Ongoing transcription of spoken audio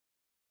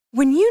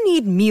When you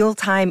need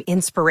mealtime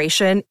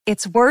inspiration,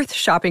 it's worth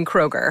shopping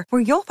Kroger,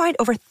 where you'll find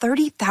over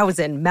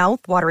 30,000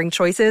 mouth-watering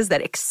choices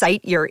that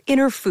excite your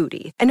inner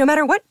foodie. And no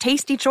matter what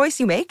tasty choice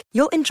you make,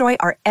 you'll enjoy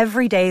our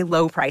everyday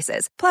low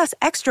prices, plus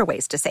extra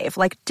ways to save,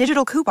 like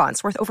digital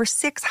coupons worth over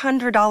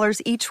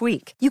 $600 each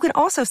week. You can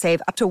also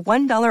save up to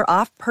 $1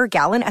 off per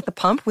gallon at the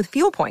pump with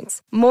fuel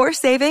points. More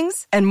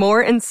savings and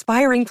more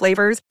inspiring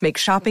flavors make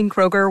shopping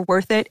Kroger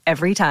worth it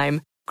every time.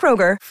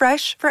 Kroger,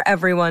 fresh for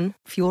everyone.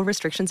 Fuel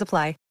restrictions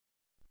apply.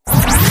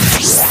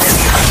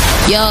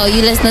 Yo,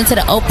 you listening to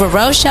the Oprah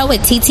Rose Show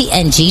with TT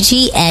and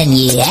Gigi, and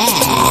yeah,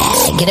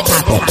 get it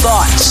poppin'.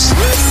 Thoughts.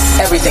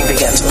 Everything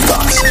begins with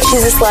thoughts.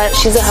 She's a slut,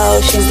 she's a hoe,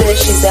 she's this,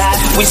 she's that.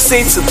 We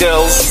say to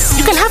girls,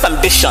 you can have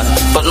ambition,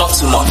 but not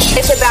too much.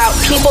 It's about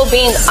people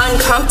being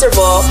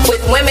uncomfortable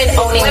with women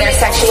owning their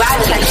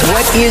sexuality.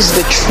 What is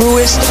the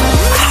truest,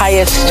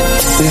 highest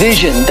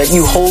vision that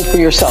you hold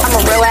for yourself?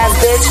 I'm a real ass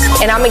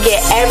bitch, and I'm gonna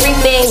get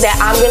everything that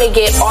I'm gonna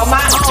get on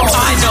my own.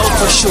 I know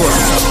for sure.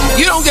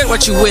 You don't get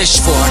what you wish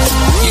for.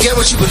 You get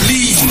what you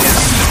believe.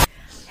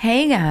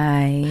 Hey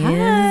guys.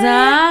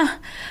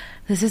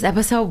 This is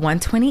episode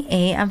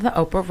 128 of the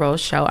Oprah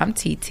Rose Show. I'm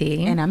TT.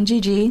 And I'm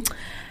Gigi.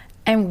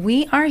 And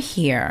we are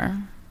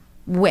here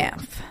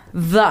with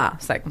the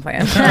second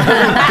plan. That's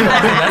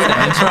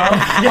the intro.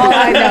 Oh,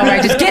 I know,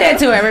 right? Just get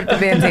into it. Rip the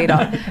Band-Aid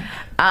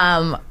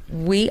off.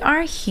 We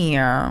are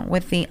here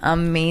with the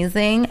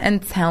amazing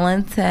and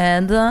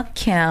talented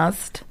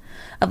cast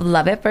of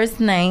Love at First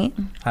Night.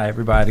 Hi,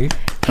 everybody.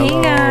 Hey,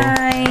 Hello.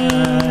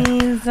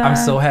 guys. I'm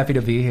so happy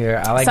to be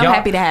here. I like So y'all,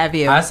 happy to have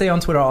you. I say on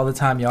Twitter all the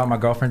time, y'all, my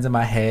girlfriend's in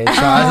my head. So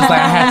I was just like,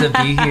 I had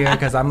to be here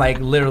because I'm like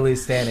literally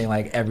standing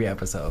like every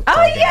episode. Oh,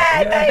 talking.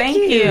 yeah. Thank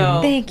you.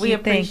 Thank you. We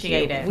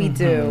appreciate it. We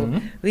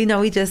do. We know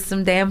we just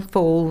some damn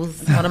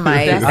fools on the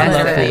mic. I love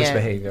That's foolish it.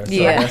 behavior. So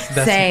Yeah,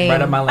 that's same.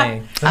 right up my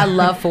lane. I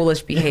love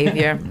foolish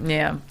behavior.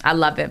 Yeah, I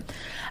love it.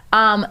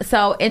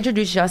 So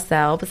introduce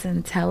yourselves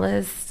and tell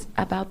us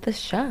about the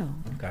show.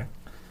 Okay.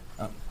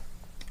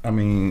 I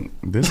mean,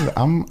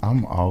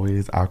 I'm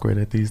always awkward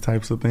at these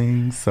types of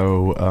things.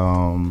 So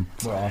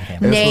We're all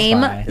family.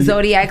 Name,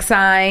 zodiac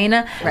sign,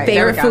 Right, favorite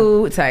there we go.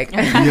 food. It's like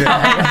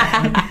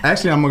yeah.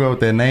 Actually, I'm gonna go with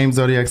that. Name,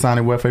 zodiac sign,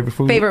 and what favorite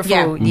food? favorite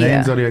Yeah. food. Name,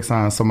 Yeah. zodiac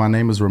sign. So my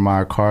name is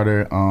Ramar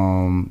Carter.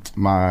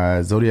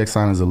 My zodiac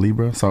sign is a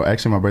Libra. So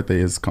actually, my birthday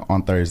is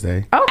on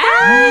Thursday. Okay.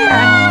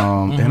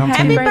 And I'm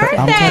Happy turning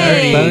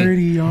birthday.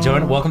 30. Y'all.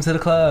 Jordan, welcome to the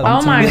club.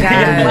 Oh my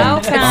God.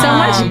 Welcome. So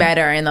much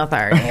better in the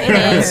 30s. It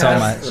is. So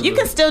much. You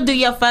can still do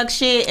your fuck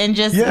shit and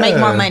just Yeah. make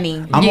more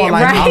money. I'm Yeah, on,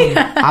 like, right.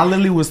 I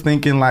literally was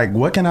thinking like,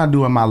 what can I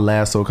do in my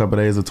last couple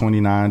days of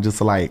 29 just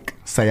to like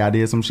say I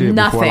did some shit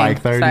Nothing. before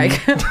like 30?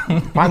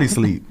 Like, Probably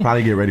sleep.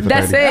 Probably get ready for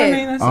that's 30.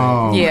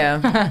 it.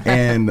 Yeah.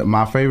 And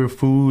my favorite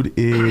food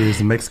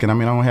is Mexican. I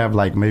mean, I don't have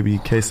like maybe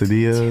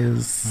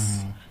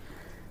quesadillas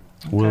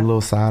with a little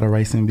side of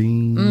rice and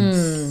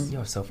beans.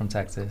 You're so from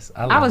Texas.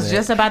 I was it.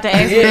 just about to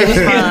ask where you was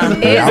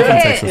from. Yeah, I'm from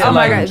Is Texas. it? Oh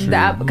my I'm God. from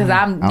That, because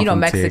I'm I'm from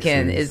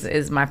Mexican Texas.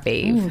 is my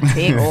fave.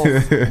 Big old.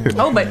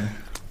 Oh, but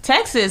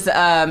Texas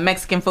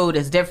Mexican food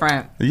is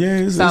different. Yeah,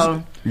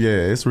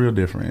 it's real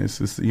different. It's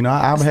just,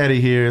 I've had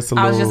it here. It's a I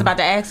little. was just about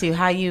to ask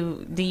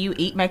you, do you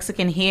eat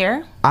Mexican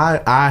here?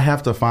 I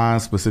have to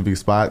find specific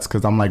spots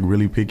because I'm like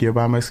really picky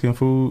about Mexican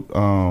food.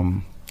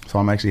 So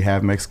I'm actually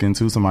half Mexican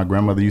too. So my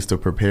grandmother used to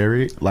prepare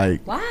it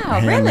like Wow,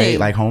 handmade, really?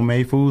 like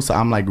homemade food. So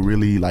I'm like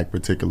really like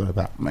particular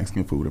about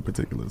Mexican food in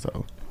particular.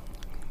 So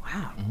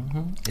Wow.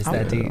 It's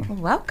that deep.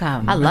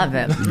 Welcome. I love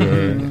it.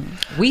 yeah.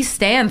 We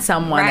stand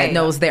someone Right. that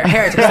knows their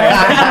heritage.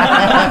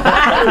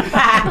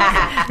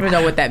 I don't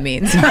know what that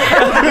means.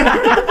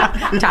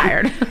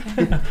 Tired.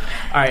 All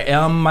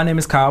right. My name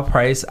is Kyle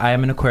Price. I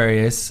am an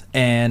Aquarius,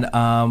 and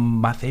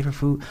my favorite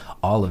food,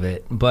 all of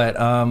it. But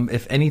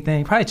if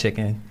anything, probably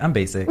chicken. I'm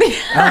basic.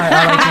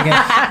 I like chicken.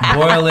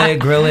 Boil it,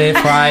 grill it,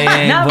 fry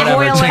it, Not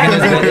whatever. boil Chicken it.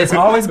 is good. It's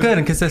always good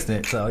and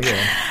consistent. So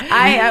yeah.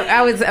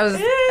 I was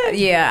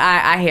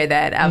yeah, I hear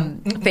that.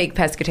 I'm fake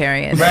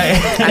pescatarian.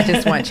 Right. I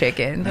just want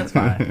chicken. That's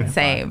fine.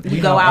 Same.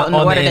 You go out and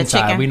on order the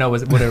inside, chicken? We know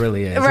what it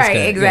really is. It's Right,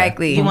 good.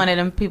 exactly. You one of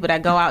them people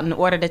that go out and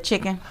order the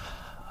chicken?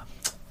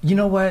 You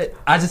know what?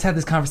 I just had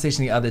this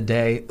conversation the other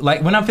day.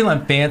 Like when I'm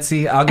feeling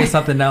fancy, I'll get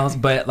something else.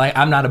 But like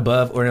I'm not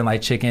above ordering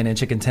like chicken and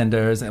chicken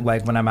tenders and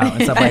like when I'm out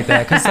and stuff like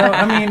that. Cause so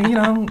I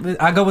mean,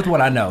 I go with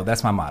what I know.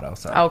 That's my motto.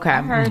 So Okay.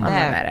 I heard I'm not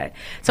that. mad at it.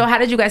 So how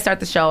did you guys start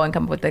the show and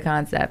come up with the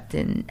concept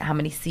and how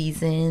many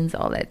seasons,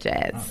 all that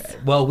jazz? Okay.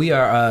 Well, we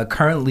are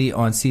currently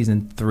on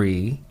season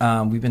 3.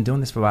 We've been doing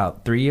this for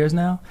about 3 years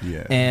now.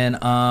 Yeah. And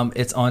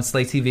it's on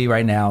Slate TV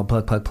right now.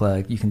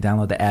 Plug. You can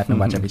download the app and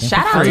watch everything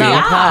Shout for out free. to y'all.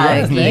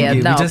 Yes, thank Yeah,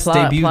 you. no, We just plug.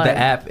 debuted the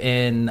app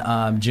in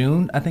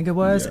June, I think it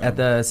was, at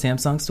the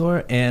Samsung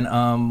store. And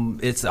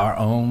it's our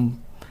own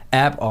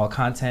app, all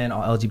content,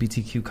 all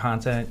LGBTQ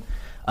content.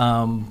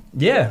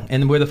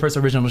 And we're the first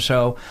original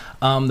show.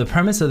 The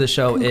premise of the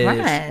show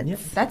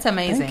Congrats. That's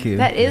amazing. Thank you.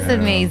 That is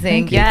amazing.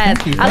 Thank you. Yes.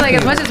 Thank you. I was like,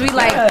 as much as we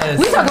Yes.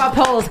 we talk about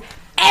polls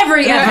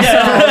every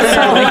episode.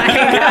 So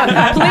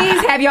like,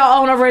 please have your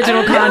own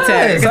original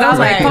content. Because I was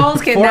like,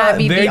 Pose cannot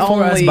be the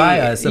only. For us, by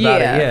us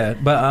about it, yeah.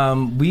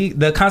 But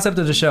the concept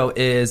of the show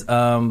is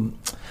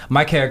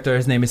my character,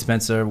 his name is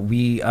Spencer.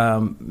 I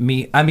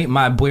meet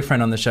my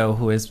boyfriend on the show,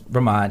 who is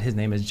Ramad. His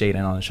name is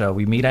Jaden on the show.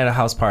 We meet at a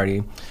house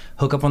party,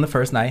 hook up on the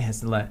first night.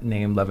 His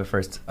name, Love at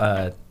First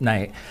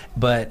Night.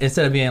 But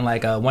instead of being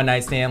like a one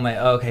night stand, like,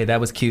 oh, okay, that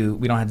was cute,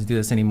 we don't have to do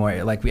this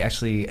anymore. Like, we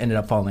actually ended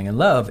up falling in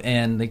love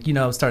and, like, you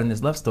know, starting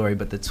this love story.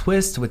 But the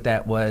twist with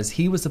that was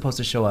he was supposed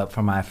to show up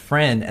for my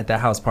friend at that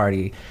house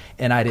party,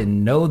 and I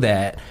didn't know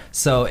that.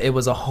 So it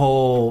was a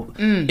whole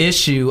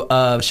issue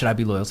of, should I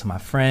be loyal to my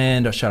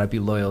friend or should I be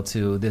loyal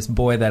to this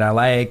boy that I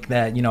like,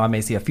 that, you know, I may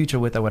see a future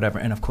with or whatever.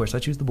 And of course I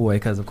choose the boy,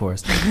 because of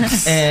course.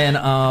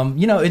 And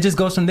you know, it just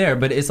goes from there.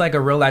 But it's like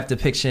a real life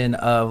depiction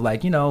of,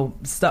 like, you know,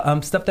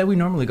 stuff that we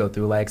normally go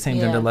through, like same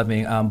gender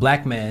loving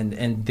black men,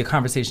 and the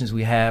conversations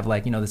we have,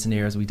 like, you know, the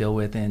scenarios we deal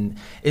with. And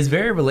it's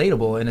very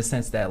relatable in a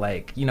sense that,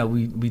 like, you know,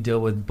 we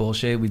deal with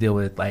bullshit, we deal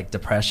with like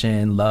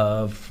depression,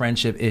 love,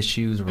 friendship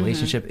issues,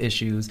 relationship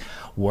issues,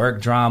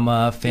 work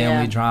drama,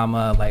 family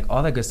drama, like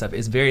all that good stuff.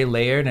 It's very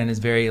layered and it's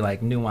very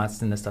like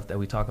nuanced in the stuff that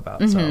we talk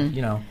about. So,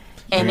 you know,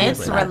 and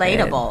it's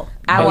relatable.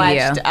 I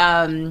watched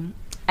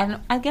and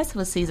I guess it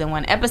was season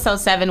 1, episode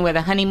 7, where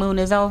the honeymoon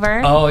is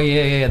over. Oh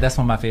yeah, that's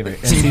one of my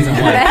favorites. Season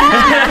 1.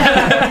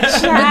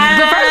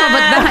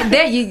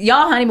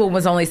 Y'all honeymoon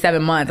was only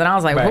 7 months, and I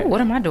was like,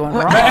 what am I doing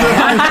wrong?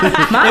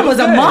 Mine was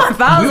a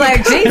month. I was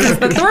like, Jesus,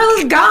 the thrill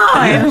is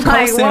gone.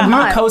 We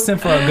were coasting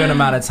for a good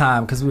amount of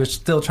time because we were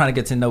still trying to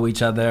get to know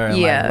each other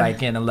and like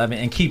liking and loving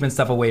and keeping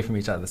stuff away from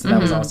each other. So that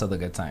was also the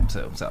good time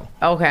too. So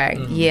okay,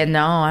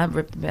 I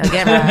ripped the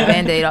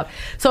Band-Aid off.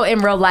 So in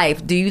real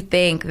life, do you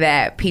think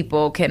that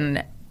people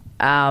can,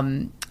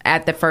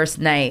 at the first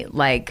night,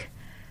 like,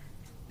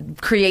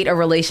 create a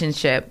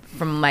relationship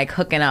from like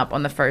hooking up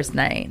on the first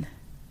night?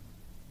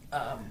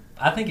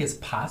 I think it's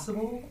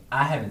possible.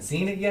 I haven't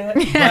seen it yet,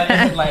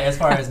 but like, as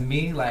far as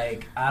me,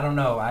 like, I don't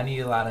know. I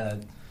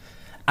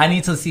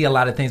need to see a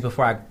lot of things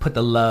before I put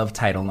the love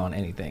title on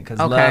anything. Because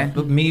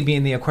love, me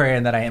being the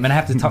Aquarian that I am, and I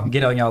have to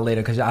get on y'all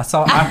later because I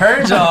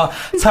heard y'all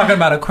talking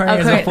about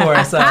Aquarians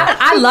before. So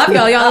I love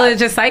y'all. Y'all are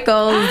just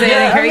psychos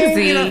and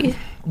crazy. I mean, you know,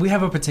 we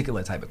have a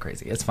particular type of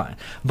crazy. It's fine,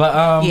 but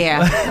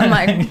I'm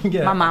like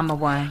my mama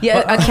one.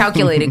 Yeah, a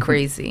calculated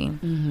crazy.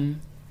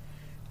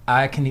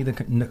 I can neither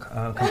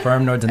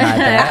confirm nor deny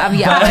that.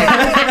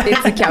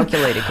 It's a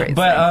calculated crazy.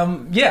 But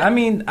I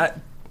mean,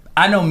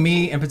 I know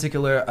me in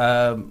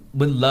particular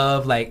with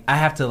love. Like, I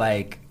have to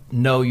like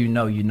know you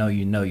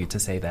to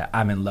say that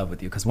I'm in love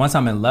with you. Because once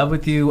I'm in love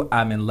with you,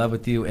 I'm in love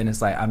with you, and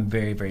it's like I'm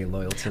very, very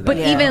loyal to that. But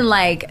even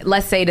like,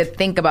 let's say to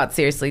think about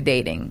seriously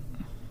dating.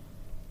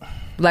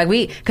 Like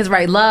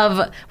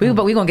love.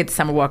 But we gonna get to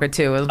Summer Walker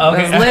too. Liz,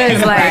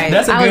 like,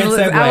 that's a good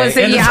segue.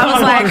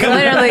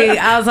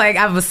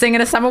 I was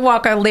singing a Summer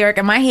Walker lyric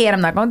in my head. I'm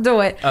not gonna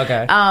do it.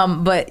 Okay.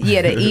 But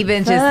to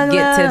even just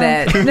get to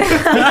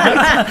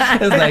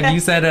that. It's like, you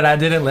said it, I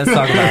didn't. Let's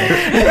talk about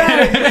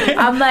it.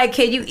 I'm like,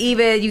 can you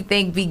even, you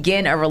think,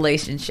 begin a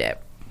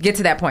relationship? Get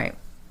to that point.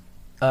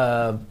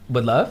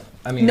 With love?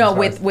 I mean, no,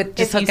 with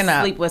just hooking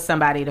up. Sleep with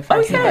somebody the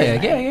first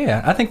night.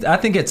 Yeah. I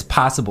think it's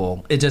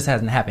possible. It just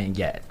hasn't happened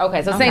yet.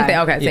 Okay, so same thing.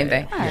 Okay, same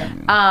thing.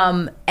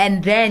 Yeah.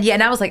 And then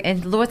and I was like,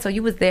 and Lord, so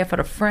you was there for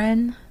the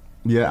friend?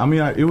 Yeah, I mean,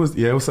 it was.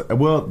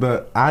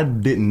 Well, I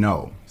didn't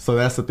know. So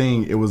that's the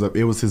thing. It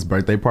was his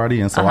birthday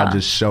party, and so I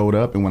just showed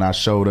up. And when I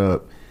showed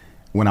up,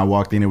 when I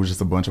walked in, it was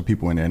just a bunch of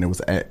people in there, and it was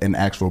an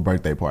actual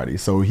birthday party.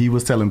 So he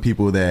was telling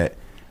people that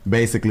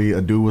basically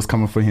a dude was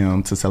coming for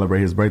him to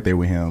celebrate his birthday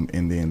with him,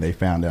 and then they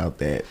found out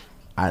that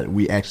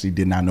we actually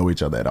did not know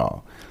each other at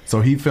all. So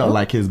he felt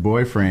like his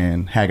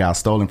boyfriend had got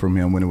stolen from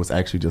him when it was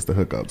actually just a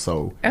hookup.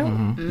 So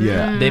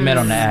they met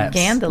on the app.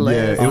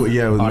 Scandalous. It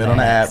was met on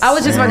the app. I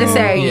was just about to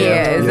say,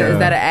 is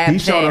that an app? He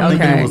showed up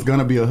thinking it was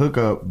gonna be a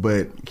hookup,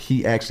 but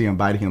he actually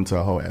invited him to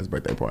a whole ass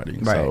birthday party.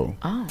 Right. So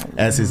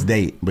as his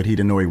date, but he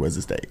didn't know he was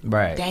his date.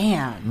 Right.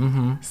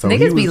 Damn. So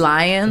niggas be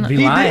lying.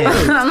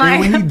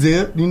 And when he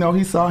dipped,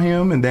 he saw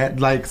him, and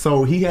that, like,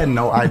 so he had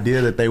no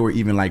idea that they were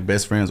even like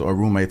best friends or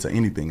roommates or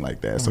anything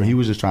like that. So he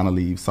was just trying to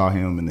leave, saw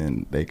him, and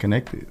then they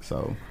connected.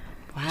 So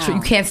wow.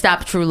 You can't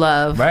stop true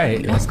love.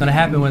 Right. It's going to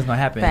happen when it's going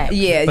to happen. Right.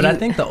 Yeah. But I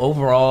think the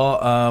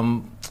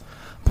overall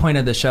point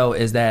of the show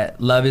is that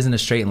love isn't a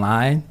straight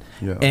line.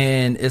 Yeah.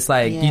 And it's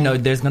like,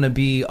 there's going to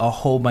be a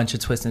whole bunch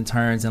of twists and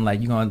turns, and like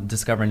you're going to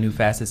discover new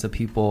facets of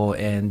people,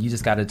 and you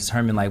just got to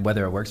determine like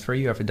whether it works for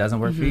you or if it doesn't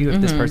work for you,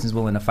 if this person's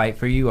willing to fight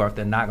for you or if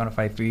they're not going to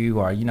fight for you,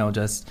 or,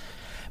 just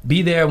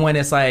be there when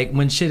it's like,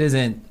 when shit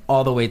isn't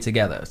all the way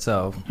together.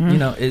 So,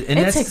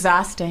 it's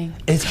exhausting.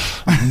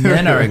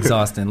 Men are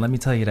exhausting, let me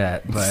tell you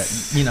that. But,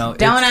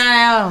 don't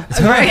I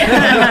know?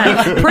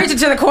 Right. Preach it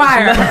to the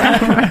choir.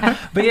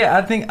 But yeah,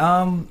 I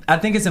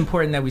think it's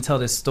important that we tell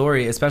this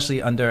story, especially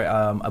under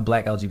a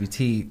Black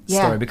LGBT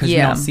story, because you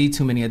don't see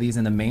too many of these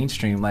in the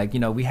mainstream. Like,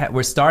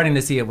 we're starting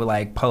to see it with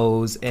like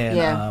Pose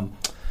and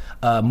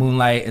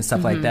Moonlight and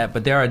stuff like that.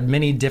 But there are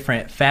many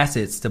different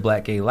facets to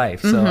Black gay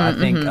life. So I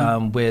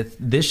think with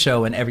this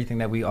show and everything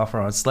that we offer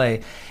on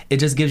Slay, it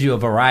just gives you a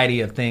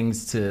variety of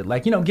things to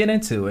like, you know, get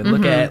into and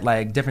look at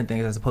like different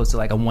things as opposed to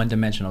like a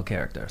one-dimensional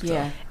character. So.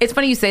 Yeah, it's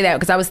funny you say that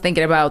because I was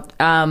thinking about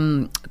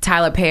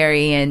Tyler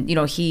Perry and, you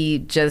know,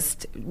 he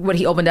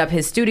opened up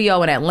his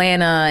studio in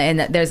Atlanta and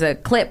there's a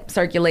clip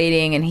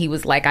circulating and he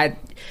was like,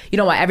 you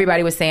know what,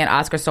 everybody was saying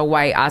Oscar's so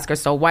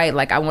white,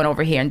 like I went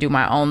over here and did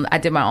my own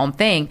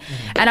thing.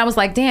 And I was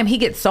like, damn, he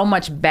gets so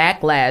much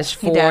backlash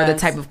for the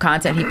type of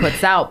content he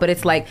puts out. But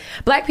it's like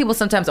Black people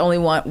sometimes only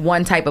want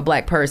one type of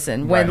Black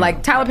person. When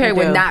like Tyler Perry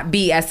would not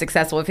be as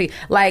successful if he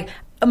like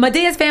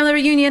Medea's Family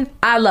Reunion,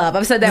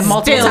 I've said that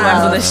multiple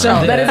times on the show.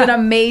 Yeah. That is an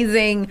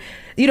amazing,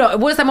 you know,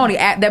 what's that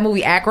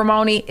movie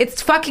Acrimony?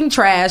 It's fucking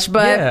trash,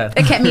 but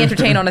it kept me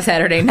entertained on a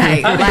Saturday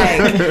night.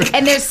 Like,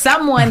 and there's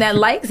someone that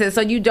likes it,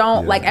 so you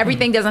don't like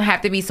everything doesn't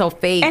have to be so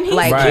fake. And he's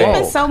like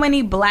keeping so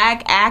many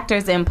Black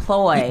actors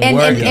employed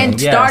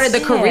and started the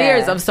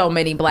careers of so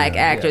many Black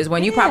actors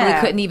when you probably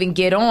couldn't even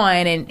get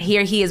on. And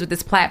here he is with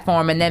this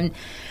platform, and then.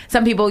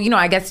 Some people, you know,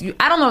 I guess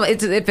I don't know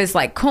if it's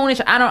like coonish.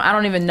 I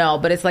don't even know.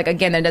 But it's like,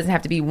 again, there doesn't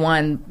have to be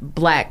one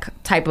Black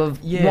type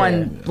of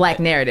one Black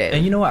narrative.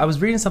 And you know what? I was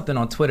reading something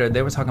on Twitter.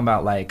 They were talking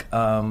about like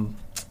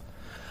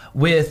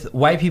with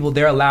white people,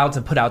 they're allowed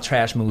to put out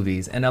trash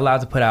movies and they're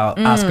allowed to put out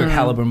Oscar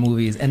caliber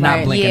movies and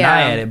not blink an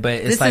eye at it. But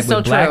it's like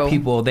with Black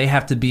people, they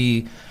have to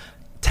be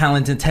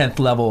talented 10th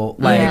level,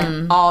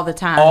 like all the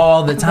time,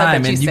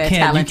 and you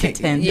can't.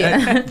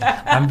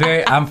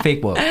 I'm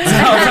fake woke, so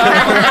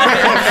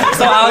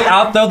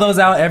I'll throw those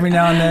out every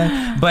now and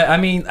then. But I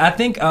mean, I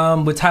think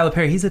with Tyler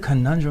Perry, he's a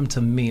conundrum to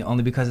me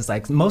only because it's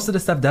like most of the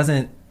stuff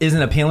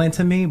isn't appealing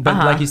to me. But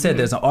like you said,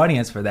 there's an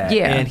audience for that,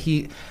 and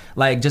he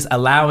like just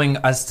allowing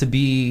us to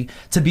be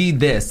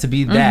this, to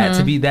be that,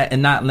 to be that,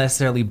 and not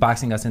necessarily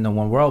boxing us into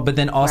one world, but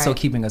then also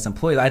keeping us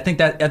employed. I think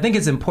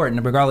it's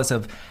important, regardless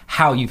of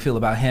how you feel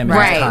about him and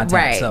his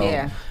content.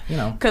 So, you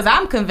know, because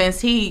I'm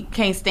convinced he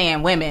can't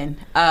stand women.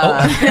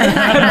 But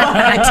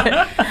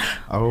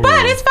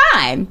it's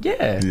fine.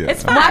 Yeah,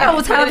 it's fine. Why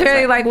don't Tyler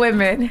Perry like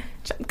women?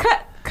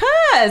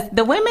 Cause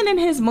the women in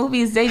his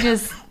movies, they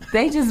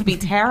just be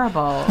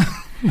terrible.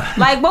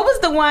 Like, what was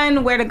the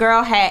one where the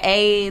girl had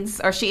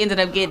AIDS, or she ended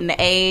up getting the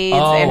AIDS,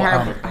 and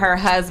her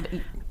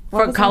husband.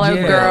 For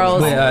Colored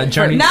Girls.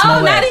 Journey no,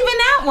 Smollett. Not even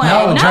that one.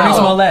 No, Journey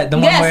Smollett. The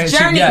one where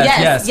Journey,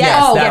 yes.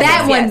 Oh,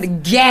 that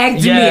one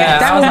gagged me.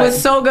 That one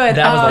was so good.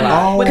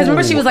 Because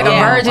remember, she was like a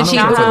virgin.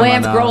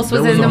 Lance Gross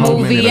was in the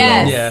movie.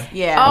 Yes.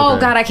 Oh,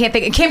 God, I can't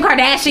think. Kim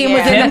Kardashian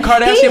was in it.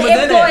 He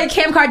employed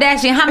Kim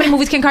Kardashian. How many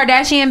movies Kim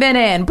Kardashian been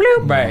in?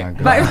 Bloop. Right.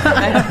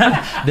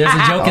 There's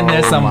a joke in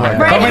there somewhere.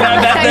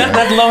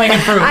 That's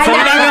low-hanging fruit.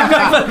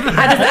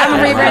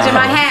 I'm rearranging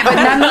my hat, but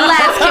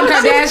nonetheless, Kim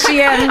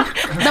Kardashian,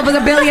 that was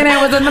a billionaire,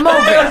 was in the movie.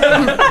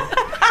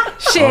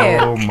 Shit.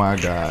 Oh my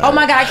god,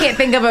 I can't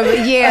think of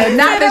it. Yeah,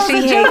 not that she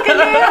hates it.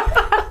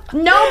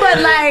 No, but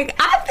like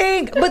I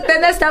think, but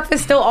then that stuff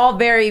is still all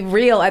very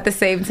real at the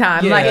same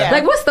time.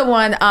 Like what's the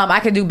one?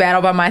 I Could Do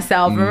Battle by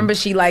Myself. Remember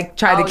she like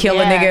tried to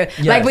kill a nigga.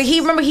 Yes. Like, but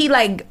he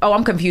like,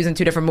 I'm confusing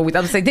two different movies.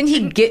 I was like, didn't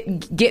he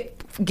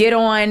get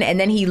on and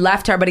then he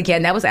left her? But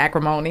again, that was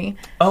Acrimony.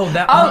 No,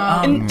 that's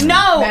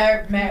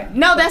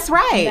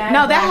right.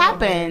 No, that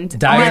happened.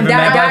 Diary of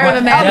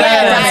a Mad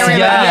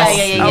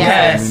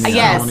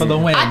Yes. For the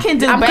win. I Can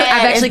Do Bad. I've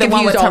actually is the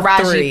one with confused all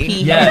Taraji three.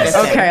 P. Yes.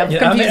 Okay, I'm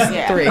confused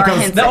three. I've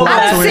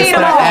seen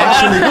them all.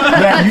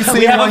 You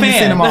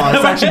seen them all.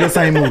 It's actually the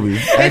same movie.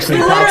 Actually,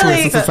 plot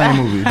twist, it's the same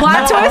movie.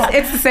 Plot twist,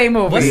 it's the same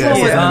movie. What's the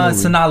one with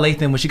Sanaa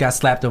Lathan when she got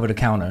slapped over the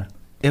counter?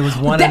 It was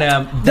one of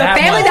them. The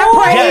Family That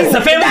Prays. Yes,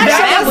 the Family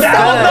That was the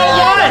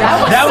one.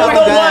 That was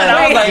the one.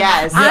 I was like,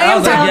 yes. I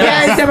am Tyler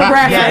Perry's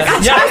demographic.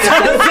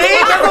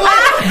 See,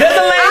 there's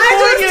a lane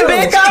for you.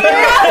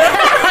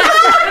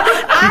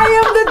 I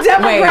am the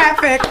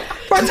demographic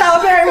for Tyler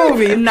Perry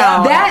movie.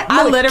 No, that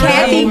I literally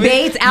Kathy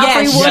Bates,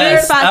 Alfre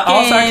Woodard,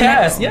 all-star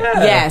cast.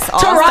 Yes,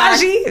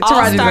 Taraji,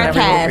 all-star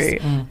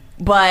cast.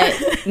 But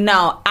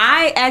no,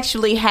 I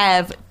actually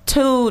have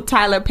 2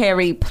 Tyler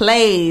Perry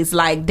plays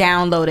like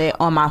downloaded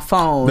on my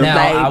phone. Now,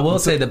 like, I will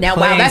say the plays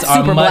that's are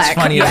super much black.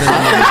 funnier than the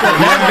movies.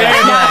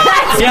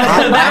 They're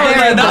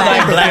very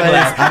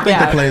black. I think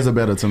the plays are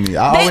better to me.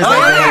 I always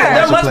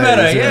they're much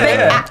better.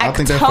 I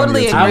think they're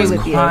totally funnier. agree I was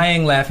with you.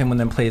 crying laughing when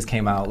them plays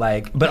came out.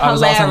 But I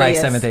was also in like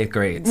 7th, 8th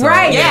grade. So,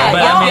 Right, yeah.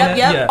 But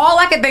Yep. All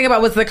I could think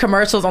about was the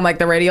commercials on like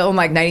the radio on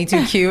like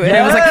 92Q, and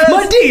it was like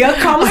Madea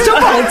comes to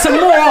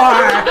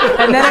Baltimore,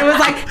 and then it was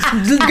like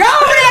go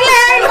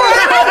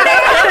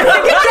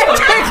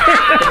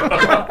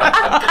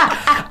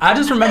I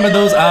just remember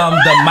those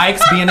the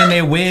mics being in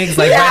their wigs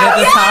like right at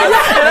the top.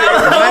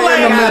 I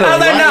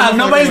was like, nah,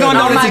 nobody's gonna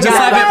notice it. Just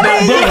have it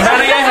boom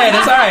right in your head.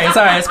 It's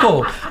all right. It's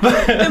cool.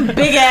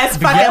 Big ass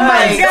fucking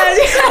mics.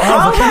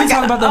 Can we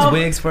talk about those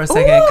wigs for a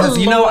second? Because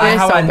you know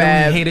how so I knew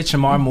bad. he hated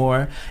Shamar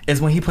Moore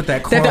is when he put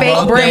that corn fake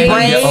on braids.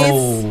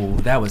 Oh,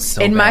 that was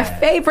so in bad. my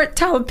favorite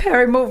Tyler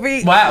Perry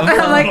movie. Wow.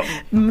 Like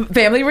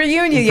Family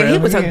Reunion. Yeah, he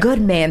was a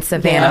good man,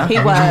 Savannah. He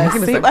was. He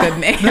was a good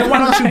man. Then why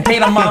don't you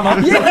date a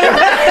mama?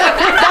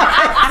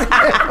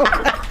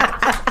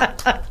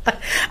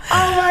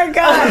 Oh my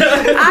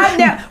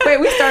god! Wait,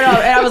 we started off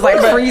and I was like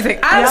freezing.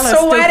 I'm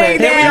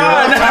sweating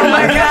now. Oh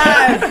my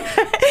god!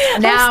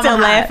 Now I'm still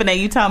hot. laughing at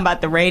you talking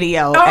about the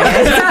radio. Oh,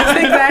 that's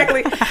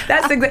exactly.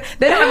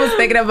 Then I was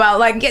thinking about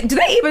like, do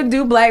they even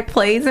do black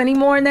plays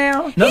anymore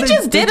now? He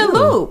just did a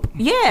loop.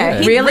 Yeah.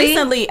 He Really?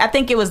 recently, I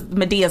think it was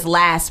Medea's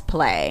last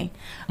play.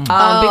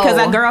 Because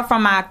a girl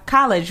from my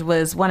college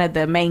was one of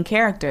the main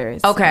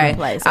characters. Okay. In the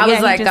play. So I was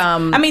he like, just,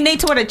 I mean, they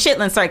toured a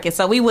Chitlin circuit,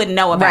 so we wouldn't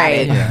know about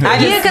it. Yeah. I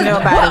just because knew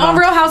about it on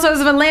Real Housewives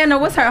of Atlanta,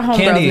 what's her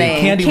homegirl's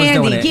name? Candy was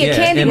doing it. Yeah,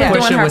 Candy and was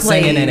doing Portia her was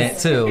plays. singing in it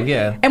too.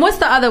 Yeah. And what's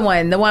the other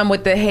one? The one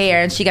with the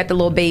hair, and she got the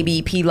little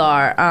baby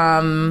Pilar.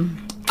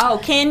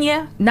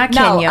 Kenya? Not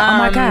No, Kenya. Oh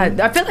my god!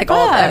 I feel like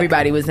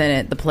everybody was in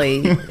it. The play.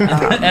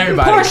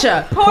 Everybody.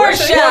 Portia.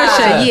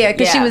 Yeah,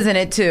 because she was in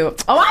it too.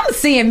 Oh, I'm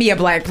seeing me a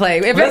black play.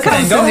 If it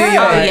comes to Go New ahead.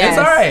 York, It's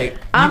all right.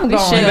 I'm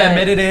going. We've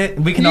admitted it.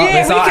 We can all.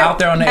 It's all out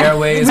there on the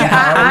airways.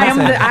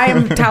 I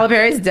am Tyler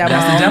Perry's demo.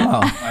 That's the demo.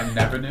 I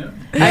never knew.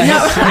 I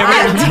know.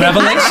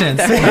 Revelations.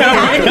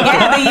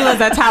 Yeah, you was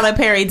a Tyler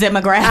Perry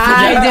demographic.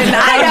 I did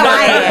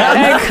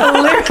not.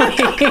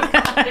 Clearly,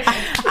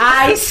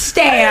 I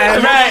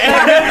stand.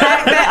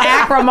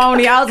 That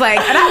acrimony. I was like,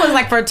 and I was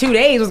like for 2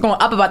 days was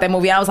going up about that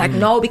movie. And I was like,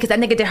 no, because that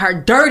nigga did her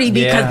dirty.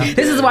 Because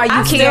this is why you I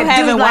can't still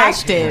haven't do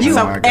watched it. You,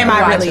 So am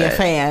I really a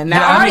fan?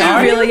 Now, are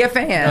you really a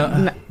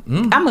fan?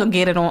 I'm gonna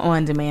get it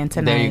on demand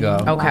tonight. There you go.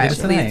 Okay, Please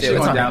please She's do.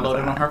 going to download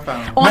it on her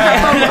phone. On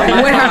her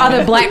phone with her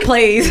other black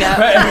plays.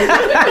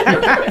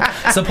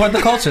 Support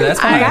the culture.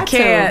 That's fine.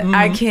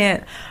 I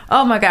can't.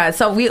 Oh my god!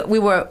 So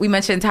we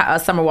mentioned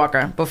Summer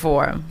Walker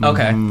before.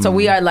 Okay. So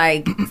we are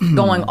like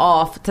going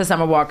off to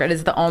Summer Walker. This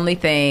is the only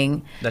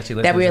thing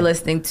that we are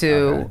listening to.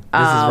 Okay. This is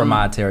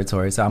Ramad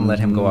territory, so I'm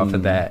letting him go off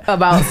of that.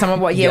 About Summer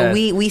Walker. Yeah,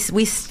 Yes.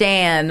 we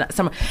stand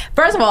Summer.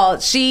 First of all,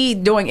 she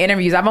doing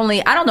interviews. I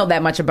don't know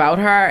that much about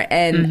her,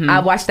 and I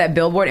watched that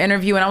Billboard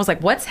interview, and I was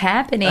like, what's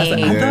happening?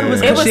 I thought it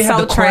was, It was she had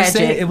so the corset.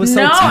 tragic. It was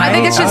so No, tight. I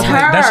think it's just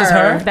her. That's just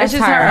her. That's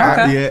just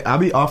her. Yeah, I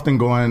be often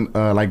going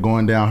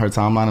down her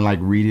timeline and like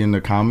reading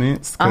the comments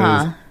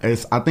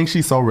because I think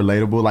she's so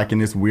relatable, like in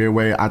this weird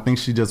way. I think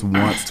she just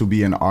wants to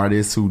be an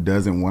artist who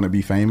doesn't want to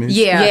be famous.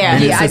 Yeah.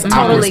 And it's I this totally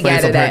awkward space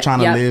get of her it. trying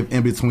to live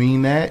in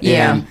between that.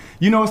 Yeah. And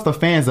you know, it's the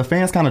fans. The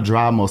fans kind of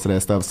drive most of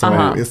that stuff.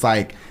 So it's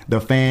like the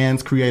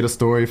fans create a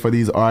story for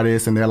these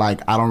artists, and they're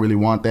like, I don't really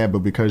want that, but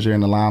because you're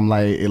in the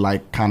limelight, it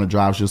like kind of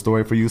drives your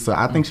story for you. So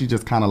I think she's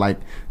just kind of like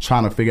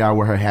trying to figure out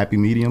where her happy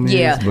medium is.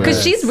 Yeah,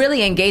 because she's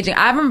really engaging.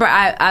 I remember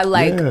I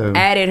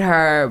added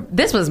her.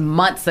 This was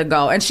months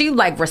ago, and she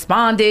like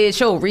responded.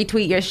 She'll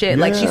retweet your shit.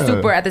 Like she's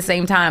super at the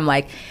same time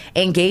like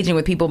engaging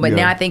with people. But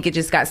now I think it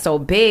just got so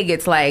big.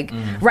 It's like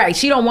right,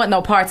 she don't want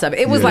no parts of it.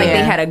 It was like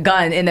they had a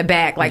gun in the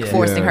back, like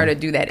forcing her to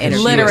do that interview.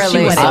 Literally.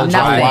 she wanted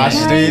I watched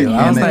nothing. it.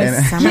 I was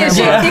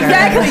like,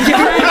 Exactly.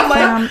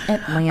 From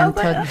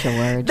Atlanta,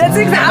 Georgia. That's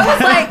exactly. I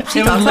was like, she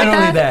it was talks like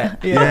literally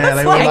that. that. Yeah,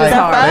 they were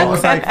like, it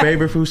was like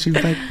favorite food. She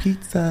was like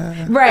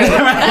pizza. Right.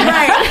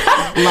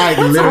 Like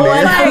literally.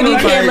 Like, you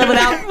can't live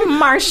without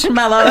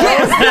marshmallows.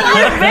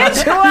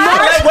 Bitch,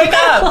 Wake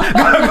up!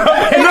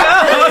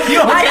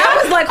 Like,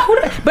 I was like,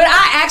 but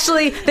I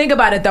actually think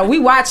about it though. We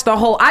watched the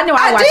whole. I know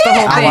I watched the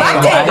whole thing.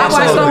 I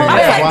watched the whole thing. I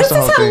was like, this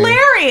is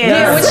hilarious.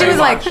 Yeah, when she was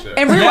like,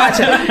 and rewatch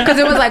it because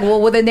it was like,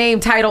 well, with the name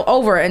title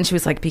over, and she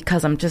was like,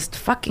 because I'm just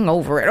fucking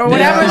over it or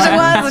whatever she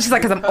was. She's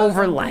like, because I'm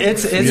over life.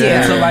 It's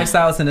a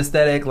lifestyle, it's an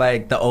aesthetic,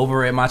 like the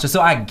over it mantra.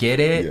 So I get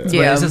it, but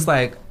it's just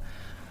like,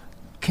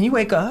 can you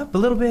wake up a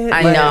little bit?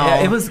 I know.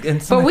 know. It was,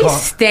 but we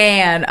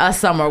stand a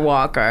Summer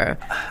Walker.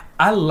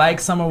 I like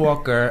Summer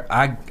Walker.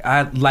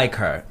 I like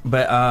her,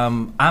 but I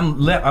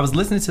was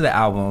listening to the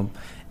album.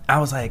 I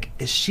was like,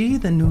 is she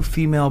the new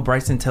female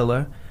Bryson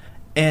Tiller?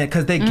 And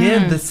because they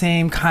give the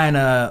same kind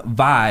of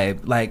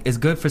vibe, like it's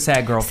good for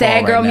Sad Girl Fall.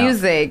 Sad Girl right now.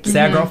 music.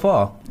 Sad Girl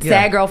Fall. Yeah.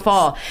 Sad Girl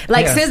Fall.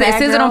 Like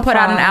SZA don't put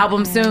out an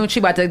album Mm-hmm. soon. She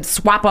about to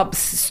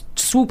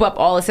swoop up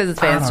all the SZA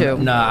fans too.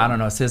 No, I don't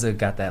know. SZA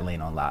got that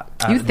lean on lock.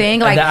 You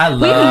think? Like, we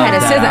haven't had a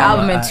SZA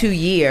album in 2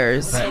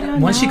 years.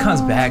 When she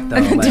comes back, though.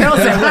 Like, Dale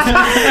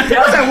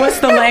said, what's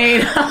the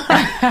lane?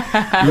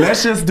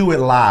 Let's just do it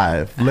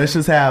live. Let's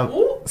just have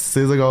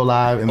SZA go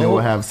live, and then we'll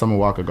have Summer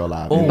Walker go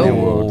live, and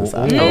then we'll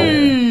decide.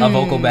 A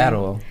vocal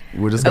battle.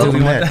 We'll just go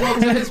from that. Well,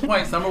 to this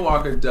point, Summer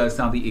Walker does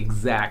sound the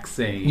exact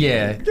same.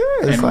 Yeah.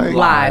 It's like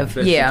live.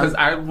 Yeah. Because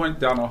I went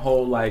down a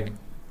whole like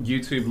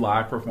YouTube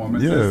live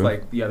performances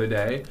like the other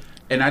day.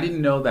 And I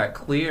didn't know that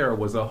Clear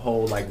was a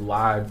whole like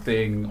live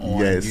thing on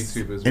YouTube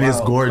as well. And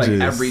it's gorgeous.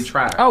 Like every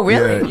track. Oh,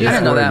 really? Yeah, I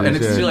didn't know that. And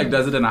she like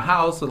does it in a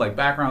house with like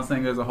background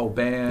singers, a whole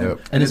band. Yep.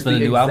 And it's for the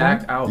new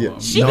album? Yeah.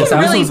 She can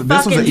really fucking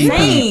was an EP.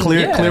 sing.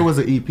 Clear was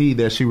an EP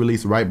that she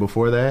released right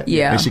before that.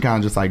 Yeah. And she kind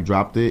of just like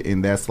dropped it,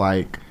 and that's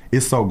like,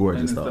 it's so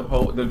gorgeous And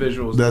though. the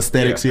visuals. The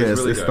aesthetics, yeah, yes,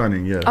 really it's good.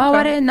 stunning, yeah. Oh,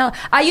 I didn't know.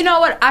 You know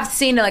what? I've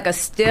seen like a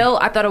still.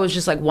 I thought it was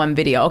just like one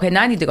video. Okay,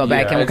 now I need to go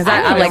back in because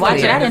I like watch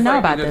it. I didn't know like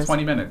about either this.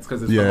 20 minutes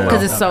because it's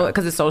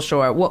because it's so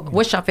short.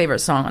 What's your favorite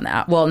song on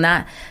that? Well,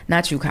 not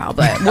you, Kyle,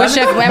 but what's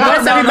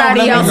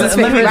everybody else's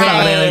favorite song?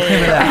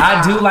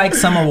 I do like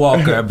Summer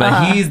Walker,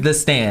 but he's the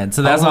stand,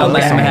 so that's why I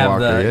let him have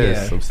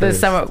the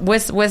summer.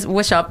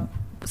 What's your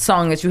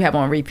song that you have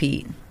on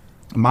repeat?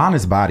 Mine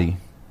is Body.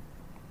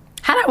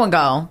 How'd that one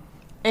go?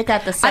 It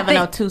got the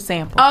 702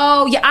 sample.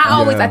 Oh yeah,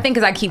 I think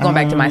because I keep going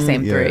back to my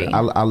same three.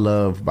 I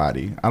love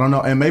Body. I don't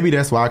know, and maybe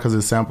that's why because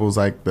it samples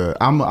like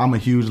I'm a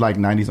huge like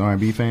 90s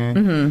R&B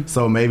fan,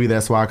 so maybe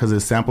that's why because it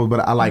samples.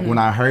 But I like when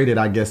I heard it,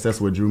 I guess that's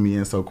what drew me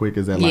in so quick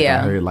is that like I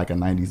heard like a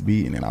 90s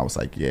beat, and then I was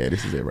like, yeah,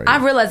 this is it right I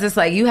here. realized it's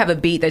like you have a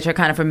beat that you're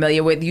kind of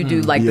familiar with. You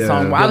do like the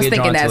song. I was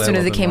thinking that as soon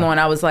as it came on,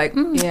 I was like,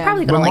 probably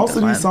gonna but like most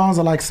of this these songs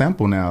are like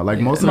sample now. Like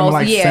most of them are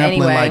like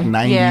sampling like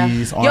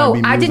 90s R&B Yo,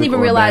 music. I didn't even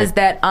or realize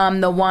back.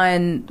 that the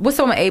one what's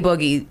the one with A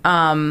Boogie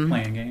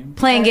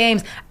Playing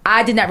Games.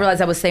 I did not realize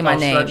that was Say My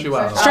Name. Stretch You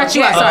Out. Stretch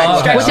You Out.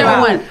 Sorry,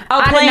 whichever one.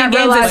 Oh, Playing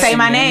Games and Say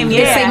My Name.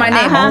 Yeah, Say My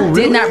Name.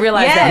 Did not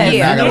realize that.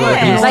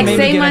 Yeah, like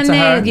Say My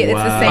Name. Yeah, it's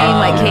the same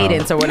like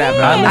cadence or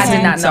whatever. I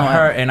did not know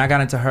her, and I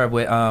got into her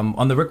with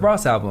on the Rick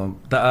Ross album,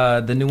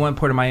 the new one,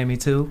 Port of Miami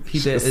 2. He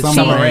did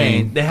Summer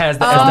Rain. It has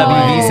the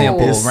SWV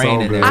sample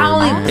Rain in it. I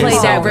only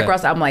played that Rick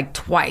Ross album like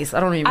twice. I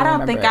don't even. I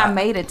don't remember think I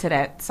made it to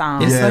that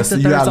song. It's like the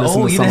you gotta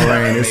listen to Summer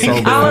Rain. It's so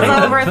good. I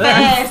was over it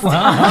fast.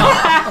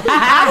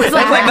 I was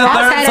like, Rick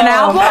Ross had an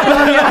album. He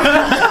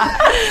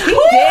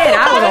did.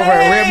 I was over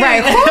it.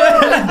 Right.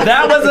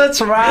 That was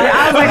a try.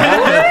 I was like,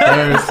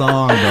 Third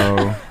song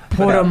though.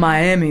 Port of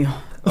Miami.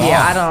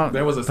 Yeah, I don't.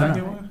 There was a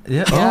second one?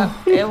 Yeah.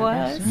 It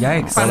was.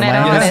 Yikes. From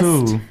that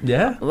Me too.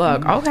 Yeah.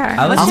 Look, okay.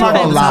 I'm not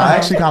gonna lie. I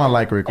actually kind of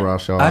like Rick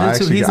Ross, y'all. I do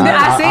too. He's he's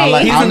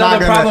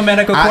another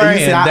problematic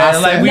Aquarian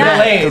that like we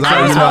relate.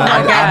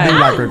 I do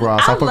like Rick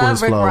Ross. I fuck with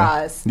his Rick flow.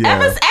 Ross.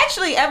 Yeah.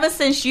 Ever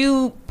since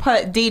you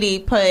put Didi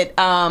put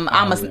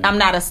I'm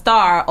Not a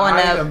Star on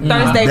a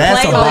Thursday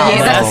That's play. a bomb.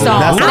 That's a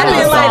song. I've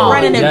been like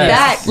running it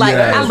back. Like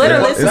I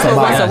literally listen to it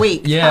once a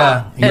week.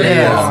 Yeah. It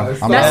is.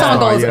 That song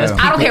goes.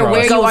 I don't care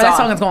where you are. That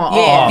song is going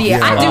off.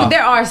 Yeah, I do.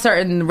 There are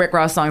certain Rick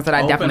Ross songs that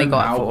I definitely go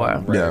out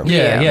for.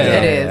 Yeah.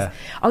 It is.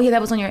 Oh yeah,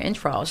 that was on your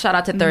intro. Shout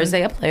out to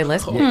Thursday, a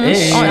playlist.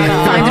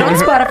 Find it on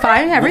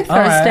Spotify every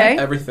Thursday.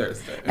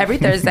 Every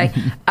Thursday.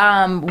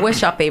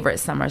 What's your favorite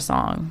summer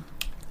song?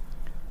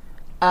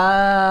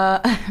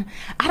 I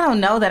don't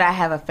know that I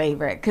have a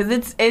favorite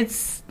because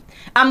it's.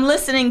 I'm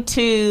listening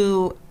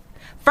to.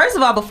 First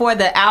of all, before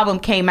the album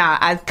came out,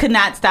 I could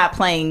not stop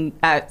playing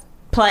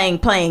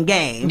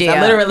games. Yeah.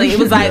 I literally, it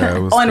was like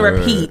it was on good.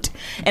 repeat,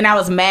 and I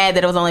was mad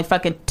that it was only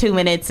fucking 2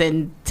 minutes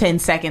and 10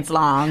 seconds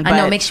long. But, I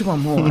know it makes you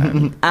want more.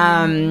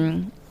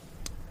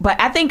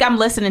 but I think I'm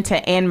listening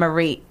to Anne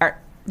Marie a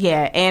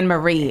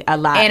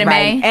lot. Anime?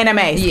 right? Anime.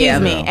 Excuse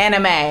me,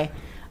 anime.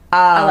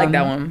 I like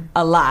that one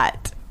a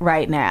lot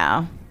right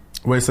now.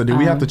 Wait, so do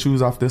we have to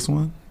choose off this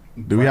one?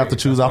 Do we have to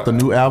choose off the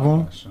new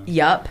album?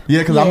 Yup. Yeah,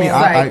 because I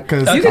mean,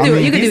 because you can do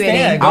it. You can do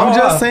any. I'm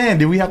just saying,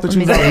 do we have to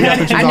choose off? We have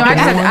to choose I know. off the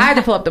new one? I had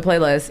to pull up the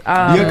playlist.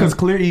 Yeah, because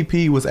Clear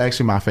EP was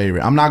actually my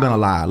favorite. I'm not gonna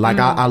lie. Like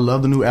I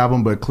love the new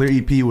album, but Clear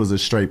EP was a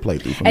straight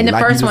playthrough for me. And the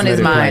Like, first you one just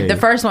is let it mine. play.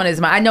 The first one is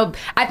mine. I know.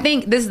 I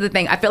think this is the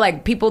thing. I feel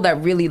like people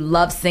that really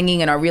love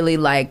singing and are really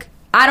like.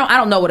 I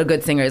don't know what a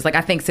good singer is. Like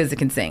I think SZA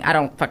can sing. I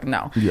don't fucking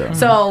know. Yeah.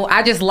 So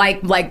I just like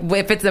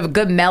if it's a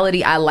good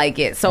melody, I like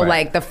it. So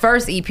like the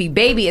first EP,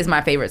 Baby, is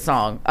my favorite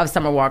song of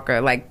Summer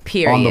Walker. Like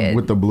period.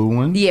 with the blue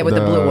one. Yeah, with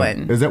the blue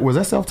one. Was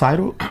that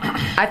self-titled?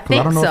 I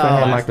think I don't know so. if it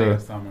had like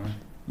That's the summer.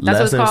 That's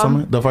what it's Last Day of called?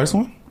 Summer? The first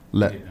one.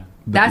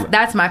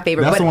 That's my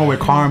favorite. That's but, the one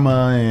with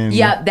Karma and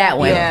yeah, that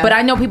one. Yeah. But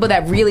I know people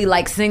that really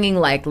like singing,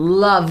 like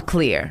love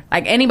Clear.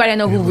 Like anybody I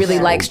know who really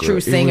so likes good. true It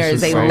was singers,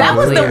 just they so love That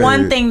was Clear. the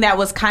one thing that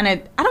was kind of,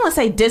 I don't want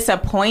to say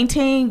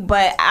disappointing,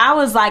 but I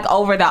was like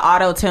over the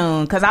auto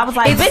tune because I was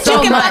like, It's bitch, so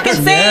you can much. fucking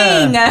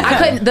sing. I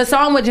couldn't. The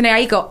song with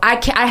Jhené Aiko,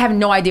 I have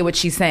no idea what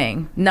she's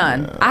saying.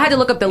 None. I had to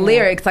look up the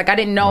lyrics. Like I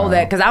didn't know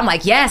that because I'm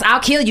like, yes,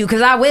 I'll kill you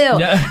because I will.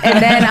 Yeah. And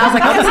then I was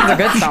like, oh, this is a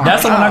good song.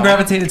 That's the one I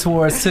gravitated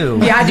towards too.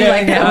 Yeah, I do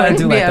like that one. I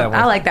do like that one.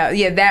 I like that.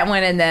 Yeah, that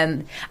one, and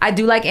then I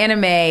do like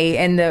Anime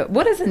and the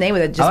what is the name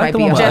of it? Just I might like the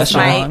be one a with just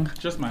Usher. might.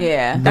 Just mine.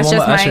 Yeah. The That's one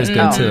just with Usher is mine.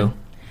 good too.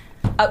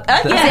 Yeah, I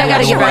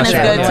gotta Usher give one is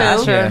Usher. good too. Yeah,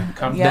 Usher.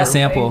 Come Yeah. That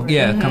sample,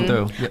 come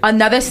through. Yeah.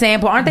 Another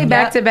sample. Aren't they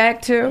back to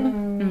back too?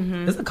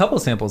 There's a couple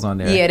samples on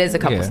there. Yeah, it is a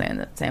couple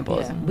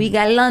samples. Yeah. We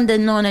got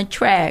London on a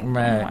track.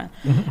 Right.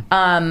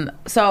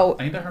 So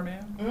Ain't that her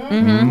man?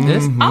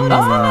 This? oh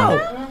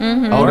no.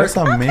 Mm-hmm. Oh, that's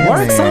a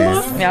man.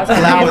 Yeah,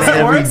 flowers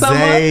every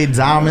day,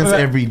 diamonds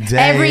every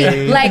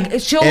day.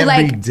 She'll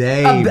every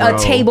day, a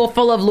table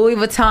full of Louis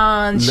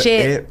Vuitton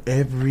shit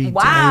every day.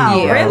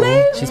 Wow, Yeah.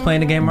 really? She's playing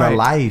the game right. The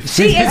life.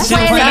 She is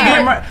playing the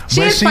game right.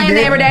 She is playing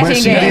the Amber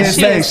Dashing game.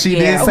 She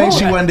did say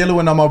she wasn't dealing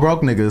with no more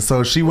broke niggas.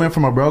 So she went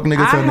from a broke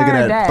nigga to a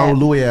nigga that throw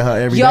Louis at her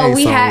every day. Yo,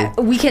 I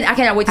I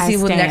cannot wait to see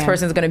who the next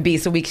person is going to be,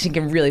 so she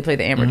can really play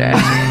the Amber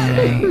Dashing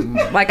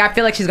game. Like, I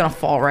feel like she's going to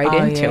fall right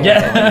into it.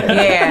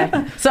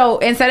 Yeah. So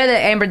instead of the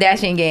Amber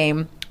Dashing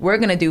game, we're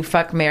gonna do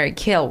Fuck, Marry,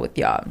 Kill with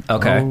y'all.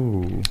 Okay.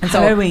 And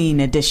so, Halloween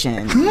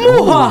edition. Okay. Sorry, we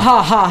don't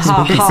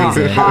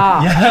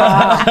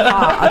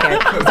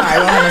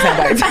have no sound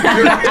bites. Do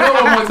it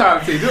one more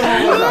time, T. Do it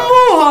one more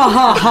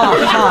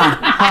time.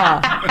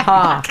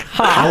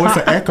 Oh, it's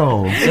an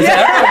echo.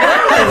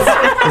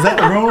 Is that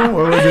the room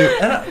or was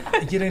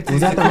it? Get into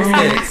Was that the room?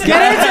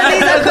 Get into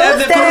these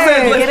acoustics.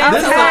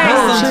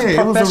 Shit,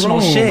 it was a professional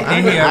room. shit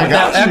in here. I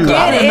got you. Get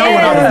I didn't know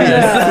what I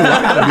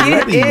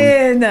was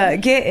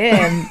getting. Get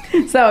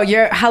in. So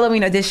your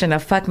Halloween edition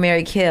of Fuck,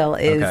 Marry, Kill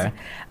is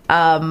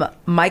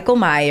Michael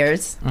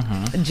Myers,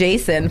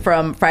 Jason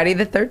from Friday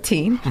the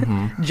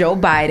 13th, Joe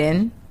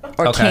Biden,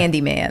 or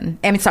Candyman.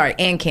 I mean, sorry,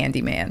 and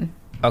Candyman.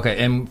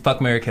 Okay, and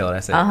Fuck, Marry, Kill.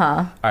 That's it.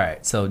 All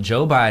right, so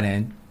Joe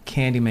Biden,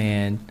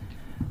 Candyman,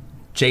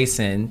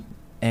 Jason,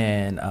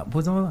 and what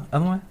was the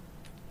other one?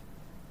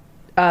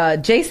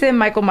 Jason,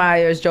 Michael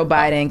Myers, Joe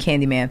Biden,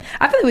 Candyman.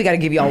 I feel like we got to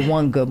give y'all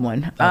one good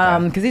one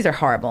because these are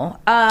horrible.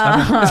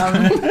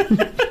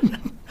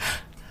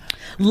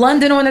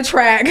 London on the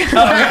track.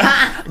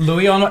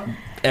 Louis on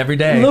every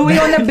day. Louis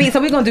on the beat.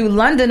 So we're going to do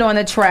London on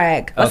the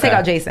track. Let's take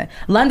out Jason.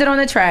 London on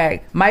the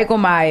track, Michael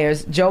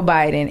Myers, Joe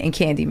Biden, and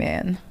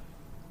Candyman.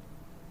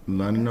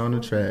 London on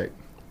the track,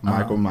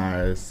 Michael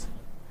Myers,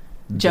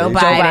 Joe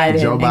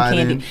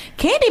Biden, and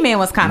Candyman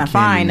was kind of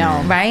fine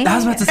though, right? I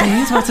was about to say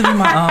he's about to be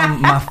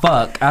my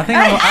fuck. I think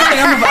I'm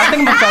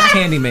gonna fuck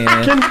Candyman. I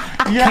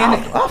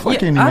fuck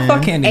Candyman. I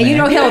fuck Candyman. And you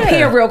know he'll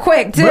appear real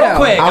quick too. Real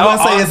quick. I want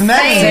to say his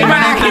name. Say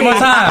my name 3 more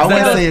times. I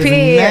want to say his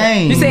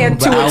name. You say it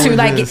two or two,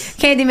 like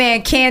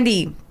Candyman,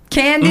 Candy.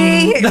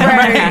 Right.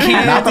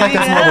 I feel like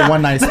that's more of a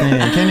one night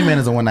stand. Candyman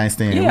is a one night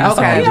stand. Yeah,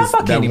 okay. Just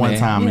that Candyman. one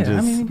time. Yeah,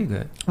 I mean, it'd be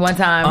good. One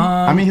time.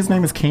 I mean, his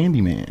name is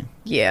Candyman.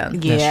 Yeah,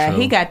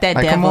 he got that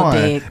like, devil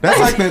dick. That's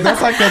like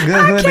that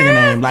good hood nigga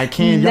name. Like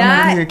Candy. Y'all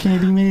never hear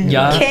Candyman?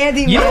 Yeah.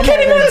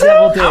 Candyman.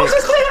 Devil dick.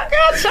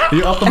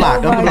 You up the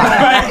block.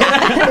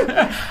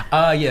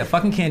 Yeah,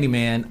 fucking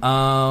Candyman.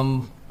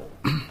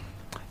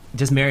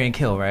 Just marry and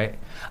kill, right?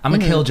 I'm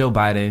gonna kill Joe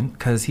Biden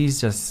because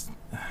he's just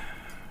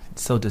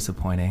so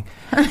disappointing.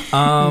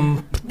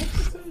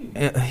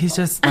 He's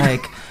just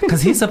like,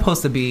 because he's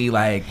supposed to be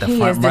like the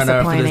front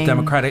runner for this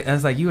Democratic. And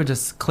it's like you were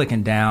just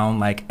clicking down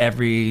like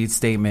every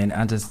statement.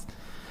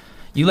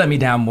 You let me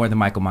down more than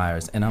Michael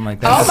Myers, and I'm like,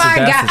 oh my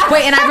god!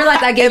 Wait, and I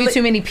realized I gave you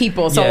too many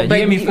people. So yeah, you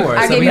gave me 4.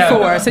 I gave you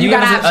 4. So you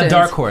got options. A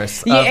dark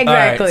horse. Yeah,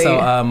 exactly. All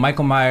right, so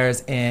Michael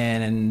Myers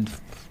and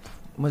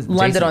London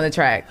Jason on the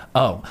track.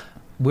 Oh.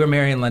 We're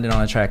marrying London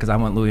on the track because I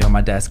want Louis on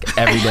my desk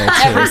every day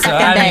too. So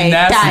I mean,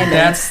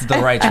 that's the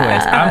right choice.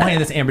 I'm playing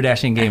this Amber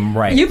Dashing game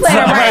right. You play it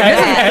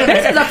right.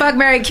 This is a Fuck,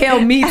 Marry, Kill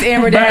meets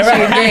Amber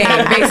Dashing game,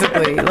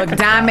 basically. Look,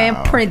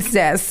 Diamond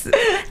Princess,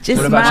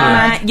 just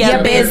mind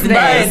your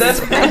business. That's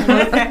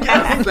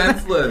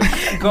senseless.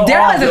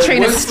 Daryl's a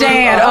Trina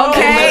stan,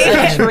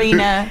 okay?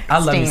 Trina. I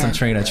love me some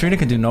Trina. Trina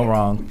can do no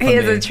wrong. He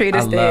is a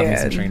Trina stan. I love me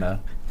some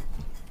Trina.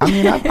 I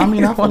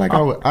feel like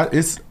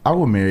I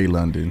would marry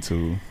London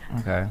too.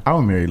 Okay. I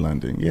would marry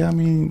London. Yeah, I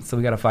mean. So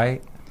we got to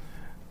fight?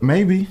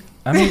 Maybe.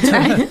 I mean, you do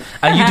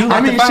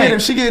like to fight. Shit,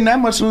 if she getting that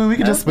much, we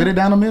can just split it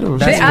down the middle.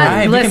 That's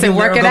right. Listen,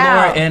 work it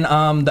out.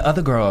 And the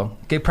other girl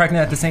get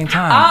pregnant at the same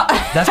time.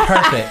 That's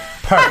perfect.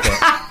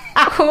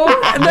 Who?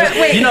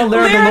 Wait, you know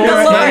Lyra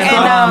Galore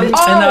and the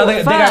other,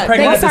 they got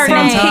pregnant at the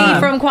same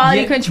time. From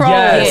Quality Control.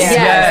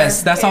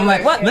 Yes. That's why I'm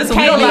like, listen,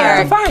 we don't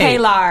have to fight.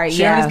 Kaylar,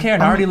 Sharon's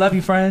Karen. I already love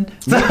you, friend.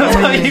 So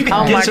you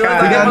can get yours. We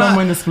got no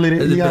money to split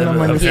it.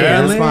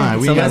 It's fine.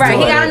 He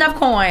got enough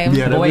coin.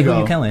 Yeah, who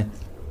you killing?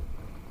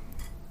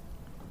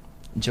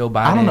 Joe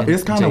Biden. I don't know.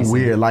 It's kind of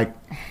weird. Like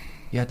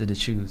you have to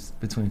choose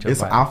between Joe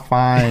Biden. I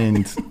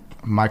find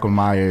Michael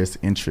Myers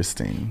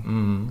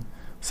interesting.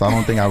 So I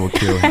don't think I would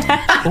kill him.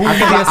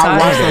 I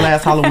watched the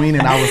last Halloween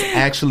and I was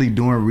actually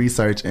doing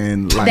research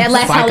and like that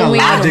last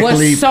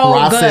psychologically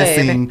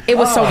processing. Good. It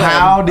was so good.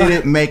 How did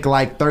it make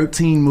like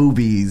 13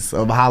 movies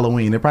of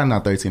Halloween? They're probably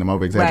not 13. I'm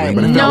over exaggerating,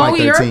 but it felt like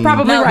 13. You're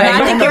probably right.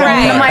 I think you're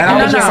right. And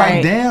I was just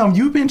like, damn,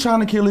 you've been trying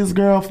to kill this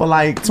girl for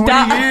like 20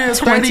 years,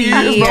 30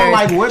 years, bro.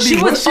 Like what she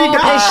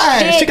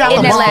got? She got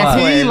the ball.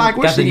 Like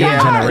what she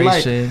got?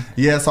 Like,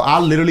 yeah. So I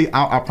literally,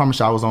 I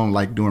promise you, I was on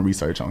like doing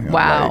research on him.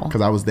 Wow.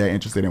 Because I was that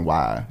interested in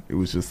why it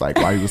was just like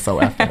why he was so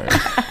after her.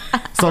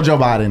 So Joe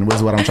Biden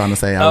was what I'm trying to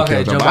say. I would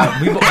kill Joe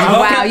Biden.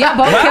 Wow, y'all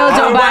both killed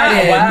Joe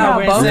Biden.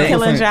 Wow, both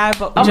killing Joe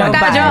Biden. Oh my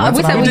God, Joe.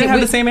 We said we have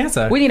the same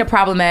answer. We need a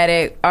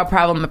problematic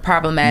button. Is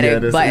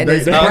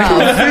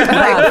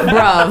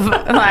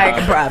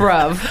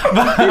bruv.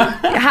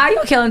 How you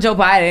killing Joe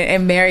Biden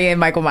and marrying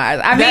Michael Myers?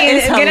 I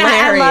mean,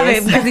 I love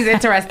it because he's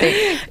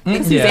interesting.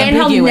 And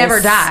he'll never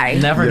die.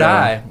 Never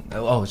die.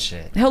 Oh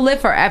shit. He'll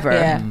live forever.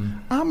 Yeah.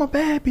 I'm a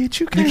bad bitch.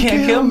 You can't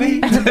kill me.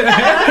 He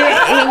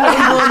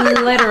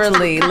will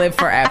literally live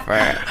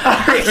forever.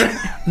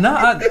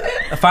 No,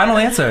 final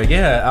answer.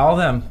 Yeah, all of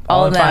them.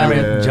 All of them.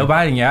 Yeah. Joe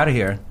Biden, you're out of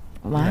here.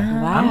 Wow.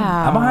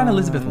 I'm behind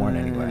Elizabeth Warren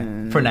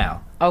anyway. For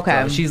now.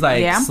 Okay. So she's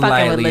like I'm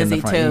slightly fucking with Lizzie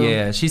in the front. too.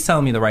 Yeah, she's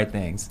telling me the right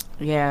things.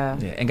 Yeah.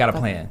 And got a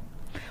plan.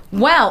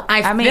 Well,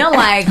 I feel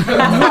like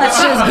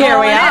let's just here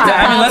we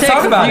are. Let's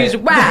talk about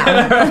it.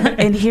 Wow.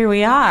 And here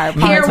we are.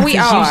 Here we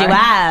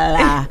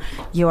are.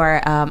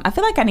 I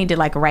feel like I need to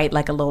write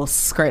a little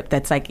script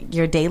that's like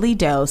your daily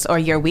dose or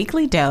your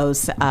weekly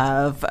dose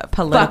of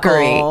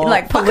political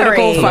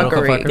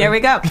fuckery. There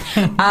we go.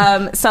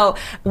 So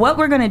what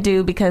we're going to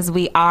do, because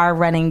we are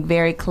running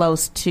very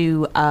close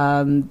to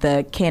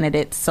the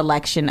candidate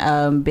selection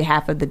on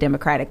behalf of the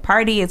Democratic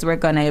Party, is we're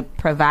going to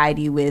provide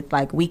you with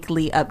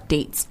weekly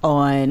updates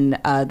on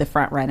the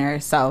front runner.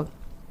 So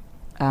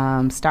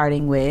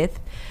starting with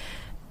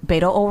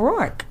Beto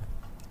O'Rourke,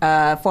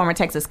 former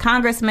Texas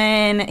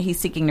congressman. He's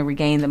seeking to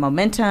regain the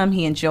momentum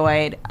he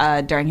enjoyed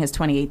during his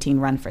 2018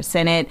 run for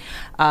Senate.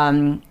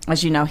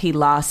 As you know, he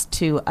lost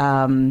to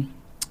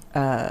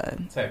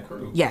Ted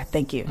Cruz. Yeah,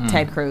 thank you.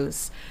 Ted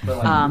Cruz.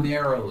 But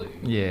narrowly.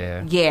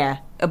 Yeah. Yeah.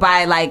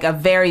 By a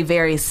very,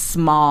 very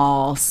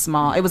small,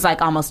 it was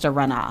almost a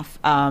runoff.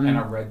 In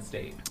a red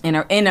state.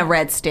 In a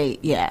red state,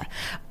 yeah.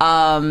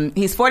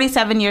 He's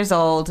 47 years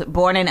old,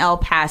 born in El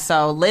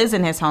Paso, lives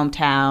in his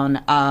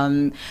hometown.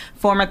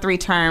 Former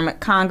 3-term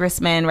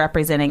congressman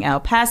representing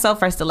El Paso,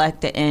 first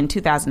elected in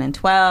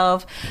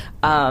 2012.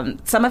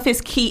 Some of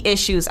his key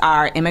issues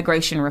are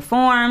immigration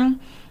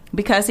reform.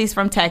 Because he's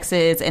from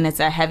Texas and it's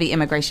a heavy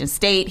immigration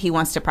state, he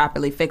wants to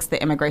properly fix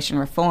the immigration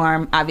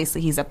reform.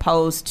 Obviously, he's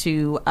opposed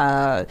to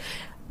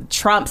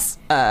Trump's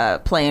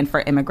plan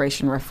for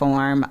immigration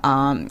reform.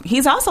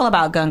 He's also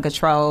about gun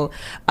control.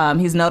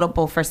 He's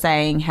notable for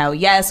saying, hell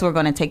yes, we're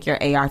going to take your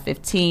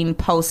AR-15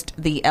 post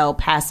the El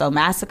Paso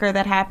massacre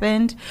that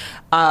happened.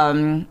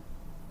 And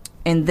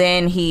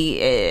then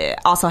he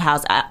also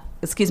has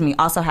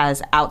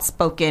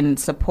outspoken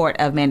support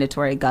of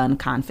mandatory gun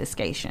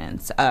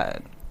confiscations.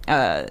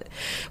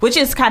 Which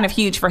is kind of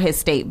huge for his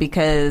state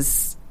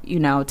because,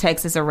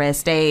 Texas a red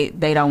state.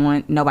 They don't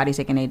want nobody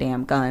taking a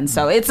damn gun.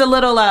 So it's a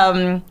little,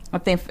 I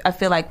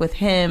feel like with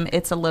him,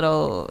 it's a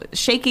little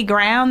shaky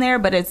ground there,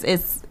 but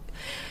it's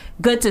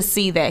good to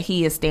see that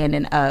he is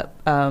standing up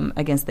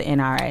against the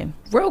NRA.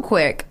 Real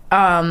quick,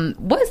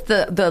 what's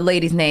the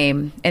lady's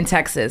name in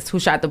Texas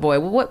who shot the boy?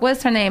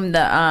 What's her name?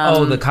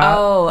 The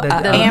cop?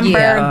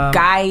 Amber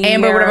Guy.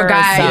 Amber, whatever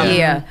guy,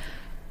 yeah.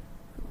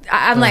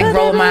 I'm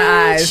rolling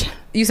my eyes.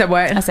 You said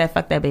what? I said,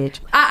 fuck that bitch.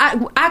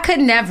 I could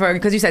never,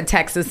 because you said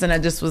Texas, and I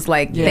just was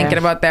thinking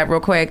about that real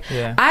quick.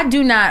 Yeah. I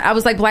do not. I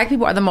was black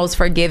people are the most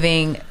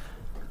forgiving,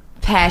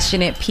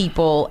 passionate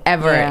people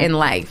ever in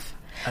life.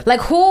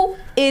 Who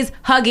is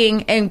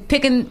hugging and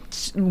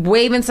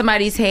waving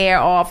somebody's hair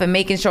off and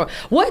making sure?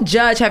 What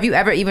judge have you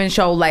ever even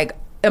showed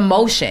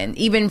emotion,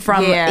 even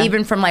from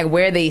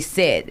where they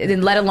sit,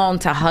 and let alone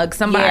to hug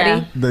somebody?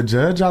 Yeah. The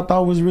judge I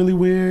thought was really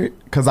weird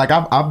because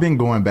I've been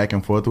going back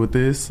and forth with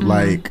this,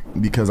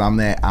 because I'm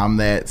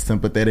that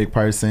sympathetic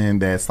person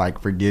that's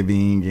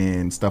forgiving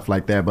and stuff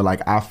like that,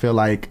 but I feel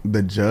like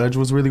the judge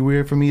was really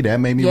weird for me. That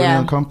made me really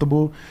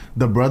uncomfortable.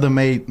 The brother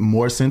made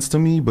more sense to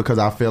me because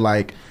I feel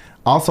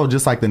also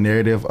just the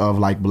narrative of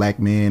black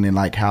men and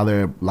how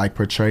they're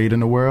portrayed in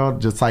the world,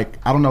 just I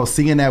don't know,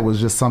 seeing that was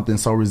just something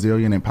so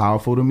resilient and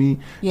powerful to me.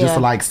 Just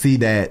to see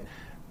that,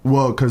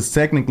 well, because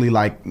technically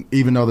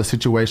even though the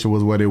situation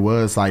was what it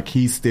was,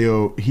 he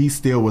still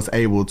was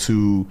able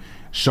to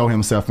show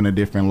himself in a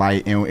different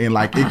light, and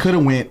it could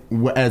have went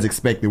as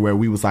expected, where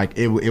we was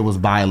it was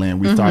violent,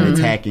 we started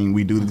attacking,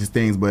 we do these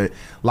things, but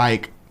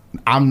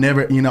I'm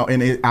never,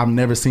 I've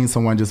never seen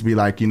someone just be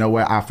you know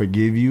what, I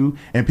forgive you.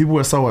 And people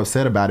were so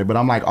upset about it. But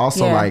I'm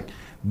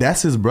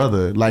that's his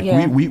brother.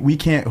 We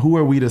can't, who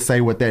are we to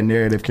say what that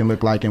narrative can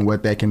look like and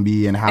what that can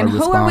be and how to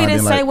respond? Who are we to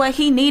say what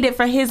he needed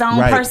for his own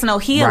personal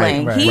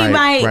healing?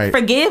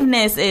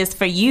 Forgiveness is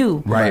for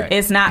you. Right.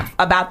 It's not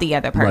about the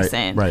other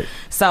person. Right.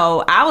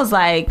 So I was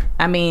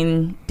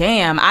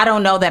damn, I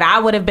don't know that I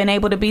would have been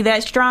able to be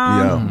that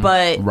strong.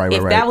 But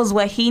if that was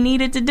what he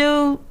needed to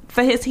do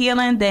for his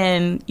healing,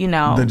 then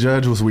the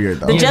judge was weird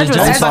though. The judge was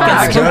weird.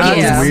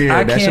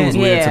 That shit was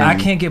weird to me. I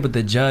can't get with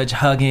the judge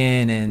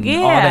hugging and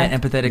all that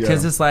empathetic,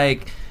 because it's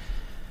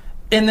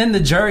and then the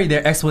jury,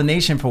 their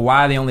explanation for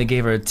why they only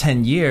gave her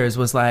 10 years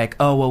was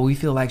oh well, we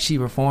feel she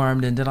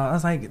reformed and did all. I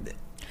was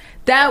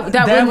that would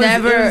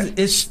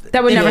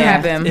never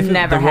happen. If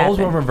the roles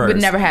were reversed,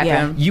 would never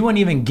happen. You wouldn't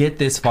even get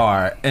this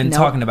far in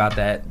talking about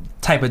that.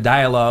 type of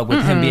dialogue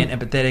with him being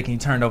empathetic and he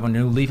turned over a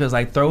new leaf. It was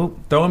like, throw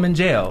him in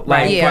jail.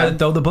 Like,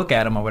 throw the book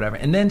at him or whatever.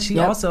 And then she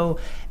also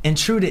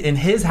intruded in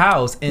his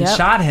house and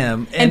shot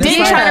him. And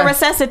didn't try to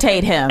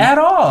resuscitate him. At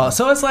all.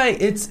 So it's like,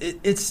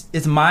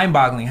 it's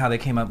mind-boggling how they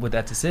came up with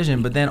that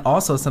decision. But then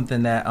also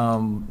something that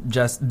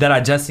I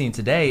just seen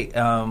today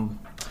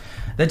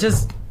that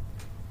just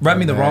rubbed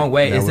me the wrong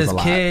way is this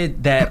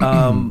kid that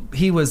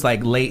he was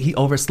like late. He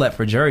overslept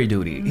for jury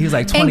duty. He was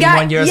like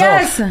 21 years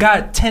old.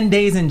 Got 10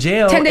 days in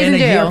jail and a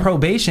year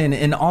probation,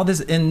 and all this.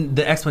 And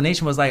the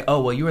explanation was like,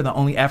 oh well, you were the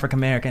only African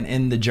American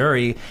in the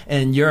jury,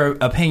 and your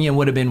opinion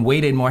would have been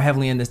weighted more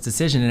heavily in this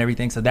decision and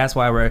everything. So that's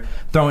why we're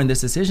throwing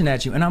this decision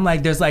at you. And I'm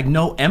like, there's like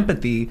no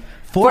empathy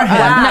for him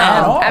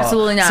at all.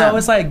 Absolutely not. So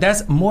it's like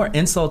that's more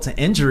insult to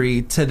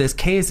injury to this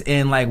case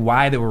and like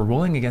why they were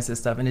ruling against this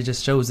stuff, and it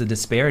just shows the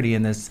disparity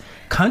in this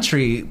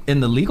country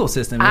in the legal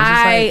system.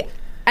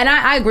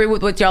 I agree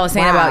with what y'all are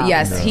saying about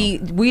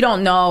we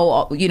don't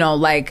know,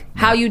 like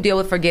how you deal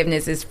with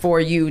forgiveness is for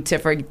you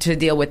to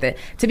deal with it.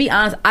 To be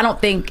honest, I don't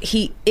think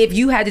if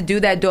you had to do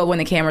that, do it when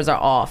the cameras are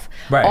off.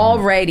 Right.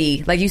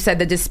 Already, like you said,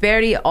 the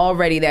disparity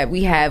already that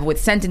we have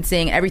with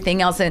sentencing,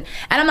 everything else, and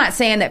I'm not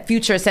saying that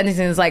future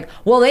sentencing is like,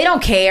 well, they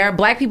don't care.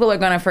 Black people are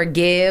going to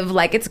forgive,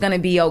 like it's going to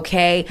be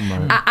okay.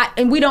 Right.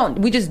 And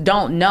we just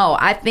don't know.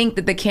 I think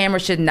that the camera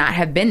should not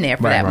have been there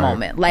for that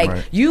moment.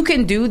 Like you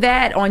can do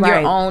that on your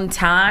own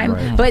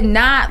time. But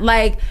not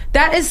like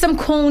that is some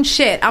coon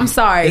shit. I'm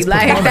sorry, it's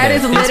like that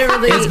is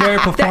literally it's very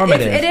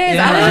performative. It is.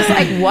 I was just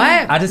like,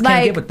 what? I just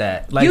can't get with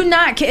that. Like, you're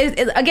not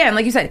again,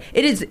 like you said,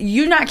 it is.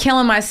 You're not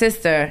killing my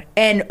sister,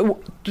 and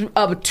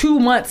 2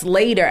 months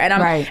later, and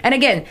and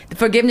again,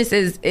 forgiveness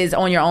is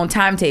on your own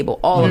timetable,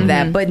 all of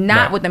that, but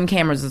not with them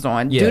cameras is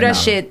on. Do that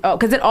shit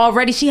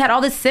because she had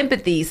all this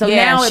sympathy. So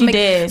now she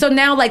did. So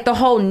now like the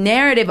whole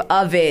narrative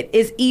of it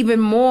is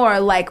even more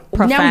like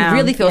profound. Now we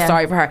really feel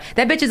sorry for her.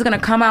 That bitch is gonna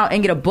come out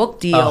and get a book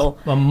deal,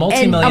 a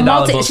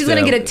multi-million-dollar book she's deal.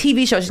 Gonna get a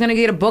TV show. She's gonna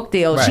get a book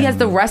deal. She has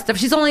the rest of.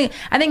 She's only.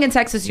 I think in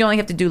Texas you only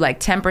have to do like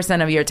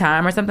 10% of your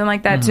time or something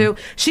like that too.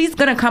 She's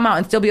gonna come out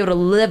and still be able to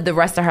live the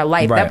rest of her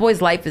life. That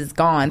boy's life is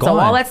gone. So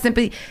all that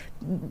sympathy.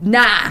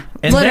 Nah,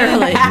 and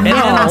literally. And then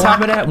on top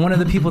of that, one of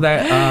the people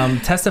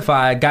that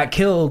testified got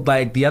killed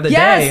like the other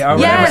day or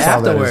whatever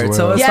afterwards.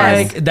 So it's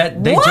like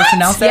that they just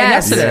announced that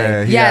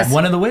yesterday.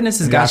 One of the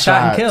witnesses got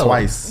shot and killed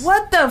twice.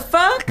 What the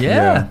fuck?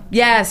 Yeah.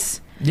 Yes.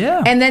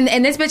 Yeah. And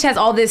this bitch has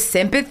all this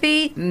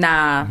sympathy.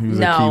 Nah. He was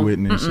a key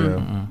witness.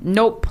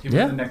 Nope. He was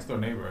the next door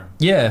neighbor.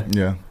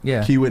 Yeah.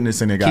 Key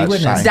witness and it got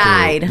shot.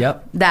 Died.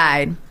 Yep.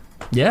 Died.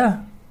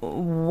 Yeah.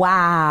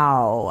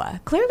 Wow.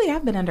 Clearly,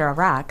 I've been under a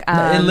rock.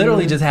 It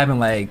literally just happened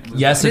like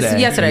yesterday.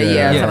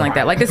 Something like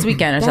that. Like this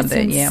weekend or That's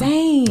something.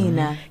 Insane.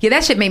 Yeah,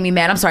 that shit made me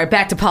mad. I'm sorry.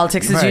 Back to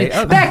politics.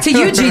 Back to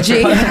you,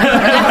 Gigi.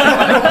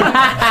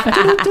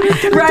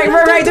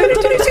 right.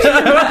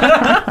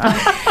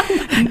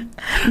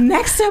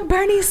 Next up,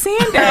 Bernie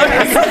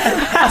Sanders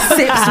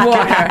sips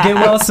water. Get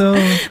well soon.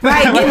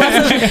 Right. Get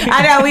well soon.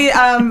 I know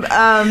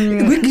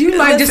you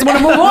might just want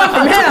to move on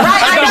from him.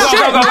 Right.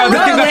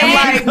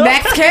 I know.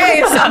 Next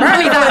case.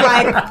 Bernie was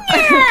like,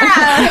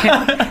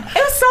 yeah.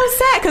 It was so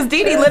sad because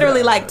Dee Dee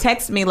literally like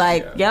texted me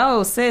like,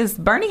 "Yo, sis,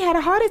 Bernie had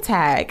a heart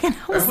attack," and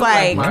I was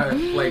like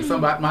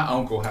my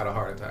uncle had a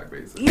heart attack,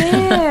 basically.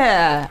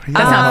 Yeah, that's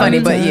not funny,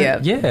 but yeah.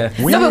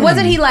 No, but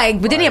wasn't he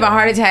like? But didn't he have a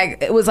heart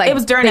attack? It was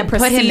during a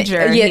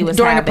procedure.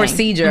 During a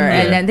procedure,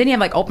 and then didn't he have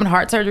like open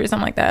heart surgery or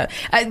something like that?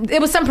 It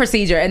was some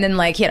procedure, and then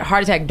like he had a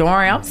heart attack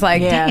during. I was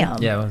like,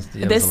 damn. Yeah,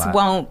 this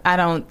won't. I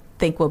don't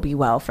think will be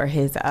well for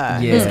his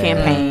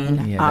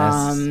campaign.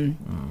 Yeah,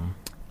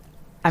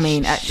 I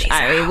mean,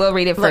 I will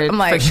read it for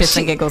shits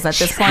and giggles at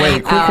this point.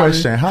 Wait, quick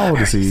question. How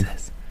old is he?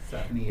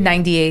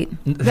 98.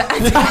 He's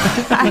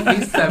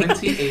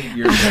 78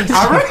 years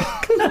old.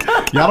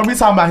 Y'all don't be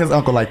talking about his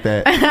uncle like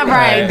that.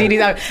 Right.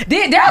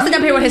 They're also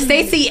up here with his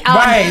Stacey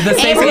the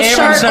Stacey Abrams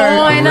shirt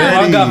on.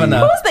 Our governor.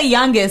 Who's the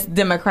youngest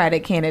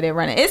Democratic candidate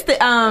running? It's the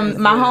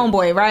my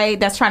homeboy, right?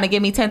 That's trying to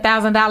give me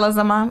 $10,000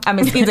 a month. I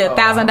mean, excuse me,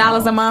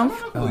 $1,000 a month.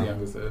 Who the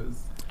youngest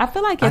is? I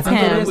feel like it's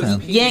him.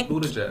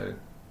 Buttigieg.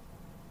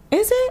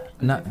 Is it?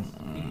 No,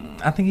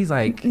 I think he's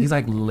like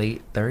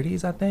late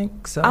 30s. I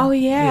think so. Oh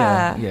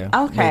yeah.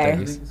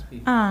 Okay.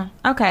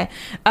 Okay.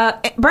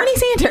 Bernie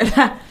Sanders.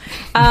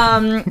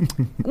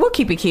 We'll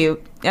keep it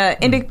cute.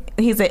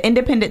 He's an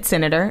independent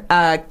senator.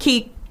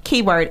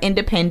 Keyword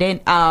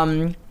independent.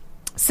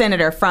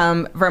 Senator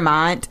from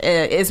Vermont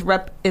is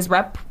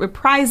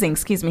reprising,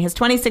 his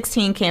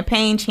 2016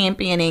 campaign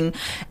championing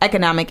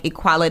economic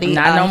equality.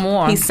 Not no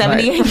more. He's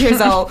 78 years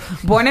old,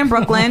 born in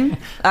Brooklyn,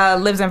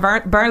 lives in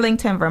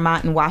Burlington,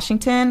 Vermont, and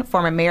Washington.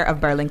 Former mayor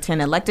of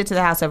Burlington, elected to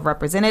the House of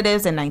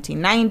Representatives in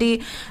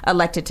 1990,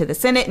 elected to the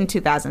Senate in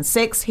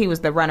 2006. He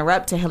was the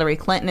runner-up to Hillary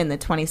Clinton in the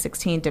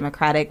 2016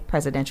 Democratic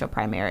presidential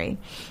primary.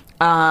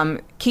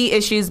 Key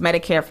issues: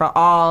 Medicare for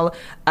all,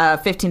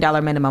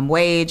 $15 minimum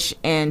wage,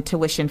 and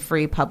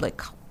tuition-free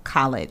public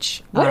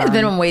college. What is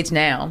minimum wage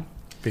now?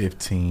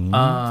 15.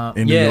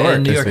 In New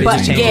York,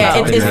 but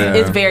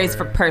it varies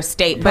per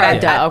state.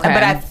 But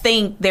I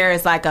think there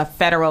is like a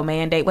federal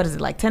mandate. What is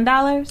it, like $10?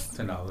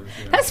 $10.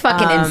 Yeah. That's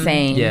fucking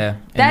insane. Yeah,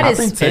 I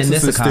think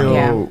Texas is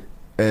still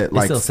at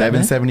like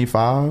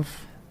 $7.75.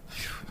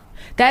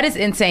 That is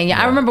insane.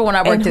 Yeah, I remember when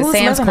I worked at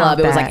Sam's Club,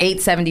 it was like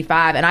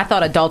 $8.75, and I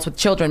thought adults with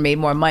children made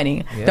more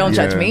money. Yeah. Don't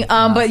judge me.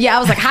 But yeah, I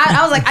was like,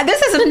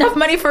 this isn't enough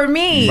money for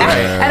me. Right.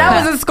 And I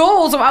was in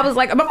school, so I was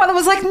like, my mother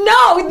was like,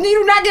 no, you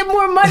do not get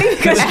more money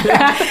because. And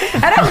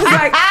I was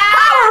like,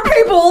 how are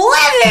people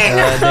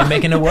living? They're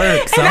making it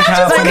work. And I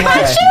just like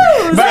my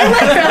shoes.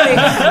 Literally,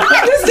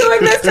 I'm just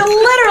doing this to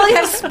literally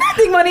have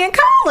spending money in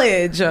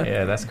college.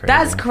 Yeah, that's crazy.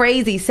 That's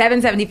crazy.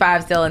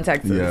 $7.75 still in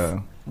Texas.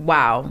 Yeah.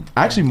 Wow.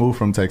 I actually moved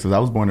from Texas. I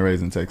was born and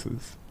raised in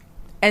Texas.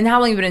 And how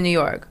long have you been in New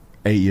York?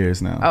 8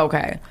 years now.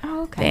 Okay.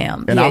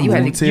 Damn. And I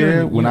moved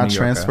here when I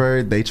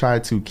transferred. They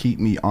tried to keep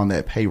me on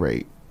that pay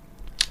rate.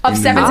 Of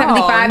 $7.75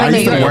 I in New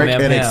used to York. work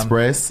at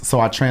Express,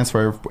 so I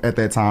transferred at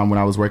that time when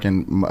I was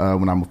working.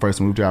 When I first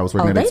moved here, I was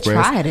working at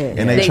Express. Tried it.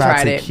 And they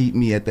tried to keep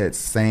me at that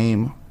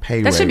same pay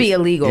rate. That should be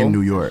illegal in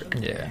New York.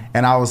 Yeah.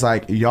 And I was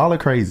like, y'all are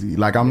crazy.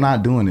 Like, I'm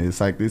not doing this.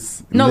 Like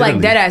this. No,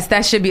 like dead ass.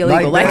 That should be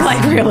illegal. Like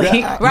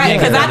really. Right?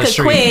 Because I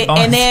could quit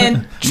and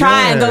then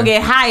try and go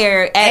get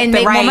hired at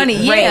the right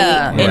money. Rate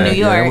in New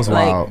York. Yeah, it was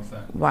wild.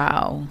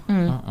 Wow.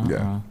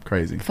 Yeah,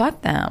 crazy.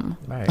 Fuck them.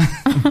 Right.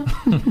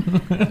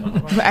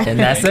 And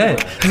that's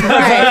it.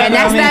 Right. And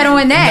that's that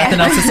on that.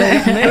 Nothing else to say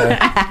from there.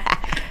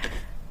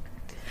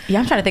 Yeah,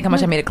 I'm trying to think how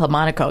much I made at Club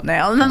Monaco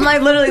now. And I'm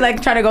like literally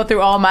like trying to go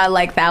through all my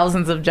like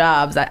thousands of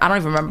jobs. I don't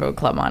even remember with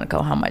Club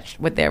Monaco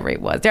what their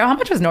rate was. Daryl, how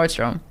much was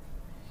Nordstrom?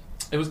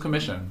 It was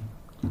commission.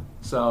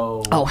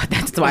 So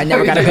that's why I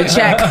never got a good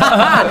check.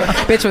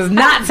 Bitch was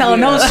not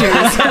selling those shoes.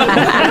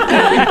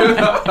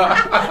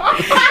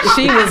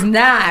 She was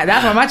not.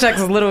 That's why my checks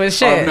was little as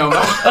shit. Oh, no.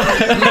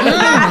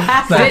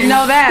 Didn't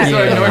know that. So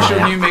at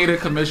Nordstrom, you made a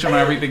commission on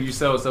everything you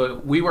sold. So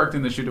we worked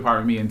in the shoe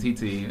department, me and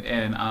TT,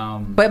 and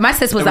but my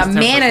sis was a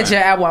manager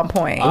at one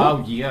point.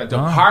 Oh yeah,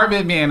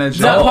 department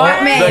manager.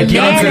 Department manager.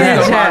 Get into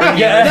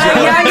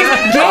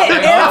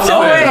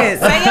it.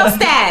 Say your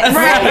stats.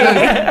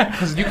 Right.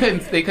 Because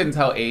they couldn't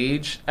tell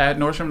age at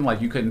Nordstrom.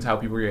 Like you couldn't tell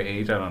people your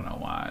age. I don't know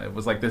why. It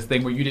was like this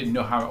thing where you didn't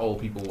know how old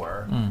people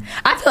were.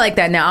 I feel like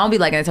that now. I don't be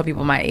like gonna tell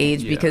people my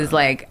age because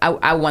like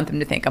I want them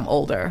to think I'm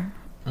older.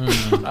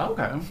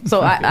 Okay.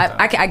 So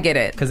I get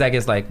it. Because that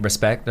gets like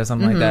respect or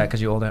something like that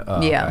because you're older.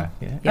 Oh, yeah.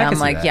 Okay. Yeah. I'm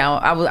like,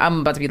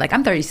 I'm about to be like,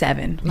 I'm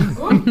 37.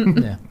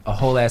 Yeah. A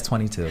whole ass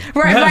 22.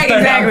 Right.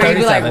 Exactly.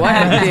 Be like,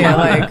 what? Yeah.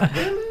 Like.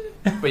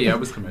 But yeah, it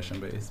was commission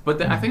based.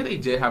 But I think they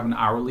did have an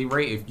hourly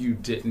rate if you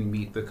didn't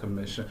meet the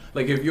commission.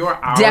 Like if your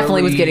hourly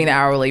definitely was getting the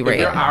hourly rate.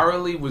 If your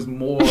hourly was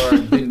more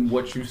than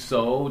what you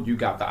sold, you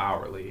got the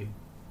hourly.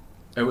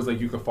 It was like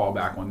you could fall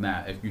back on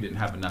that if you didn't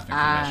have enough in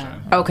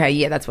commission. Okay,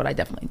 yeah, that's what I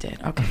definitely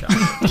did. Okay.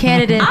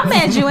 Candidate. I'm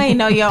mad you ain't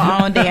know your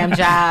own damn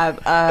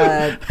job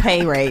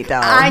pay rate though.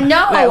 I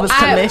know. That was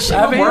commission.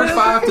 I worked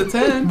 5 to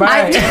 10.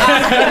 Right.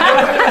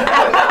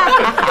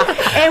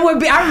 And would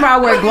be. I remember I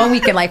worked one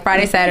weekend, like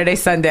Friday, Saturday,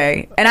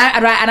 Sunday, and I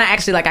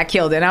actually like I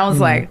killed it. And I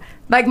was like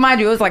mind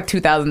you, it was like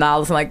 $2,000,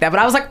 something like that. But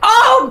I was like,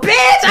 oh,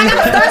 bitch, I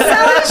gotta start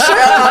selling shoes.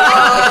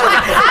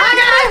 I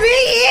gotta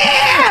be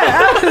here.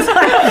 I was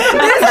like,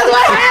 this is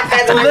what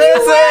happens when you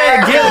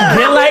work.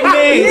 Get like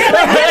me. Get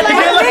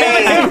like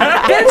me.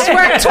 Bitch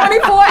work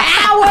 24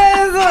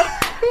 hours.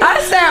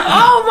 I said,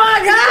 oh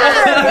my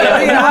God.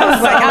 I was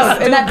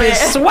like, and that bitch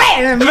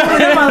sweating, moving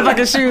them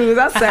motherfucking shoes.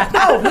 I said,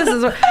 oh, this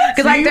is what,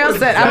 because like Dale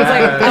said, I was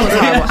like, I was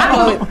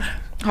horrible.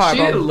 She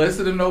didn't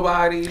listen to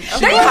nobody.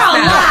 She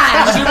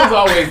was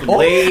always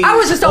late. I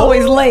was just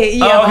always late.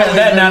 Yeah, okay,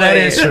 that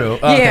is true.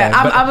 Okay, yeah,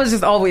 I was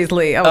just always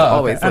late. I was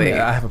always late. I mean,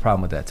 I have a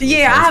problem with that too.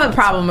 Yeah, I have a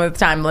problem with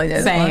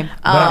timeliness. Same.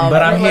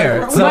 But I'm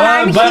here.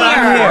 I'm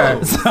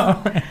here.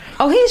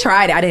 Oh, he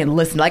tried it. I didn't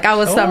listen. Like I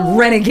was some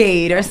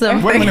renegade or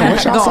something. Wait a minute,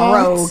 what's y'all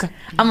going rogue?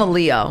 I'm a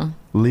Leo.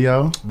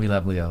 Leo? We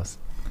love Leos.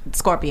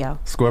 Scorpio.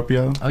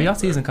 Oh, y'all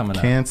season coming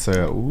up.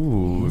 Cancer.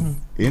 Ooh.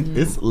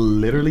 It's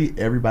literally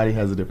everybody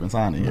has a different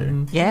sign in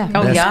here. Yeah.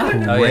 Oh, that's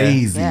yeah?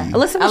 crazy. Yeah.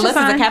 Alyssa's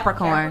a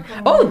Capricorn.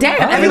 Oh,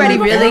 damn. Everybody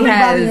really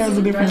has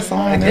a different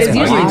sign. It's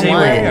usually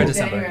January or one.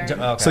 December.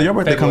 Okay. So your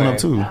birthday coming up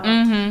too.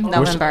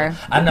 November.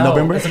 I know.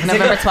 November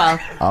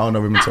 12th. Oh,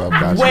 November 12th.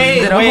 Gotcha.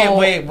 Wait.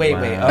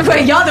 Wow. Okay.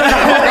 Wait, y'all doing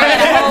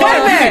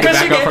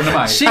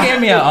She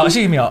gave me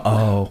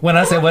a when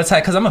I said what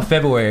type, because I'm a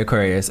February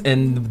Aquarius,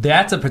 and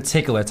that's a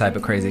particular type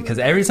of crazy. Because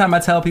every time I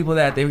tell people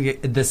that, they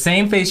get the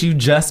same face you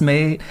just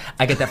made,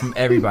 I get that from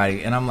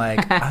everybody, and I'm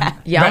like,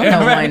 yeah, I don't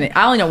know one.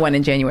 I only know one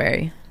in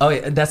January. Oh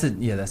yeah, that's a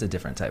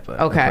different type of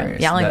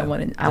Aquarius. Yeah, I only know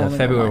one. The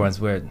February one's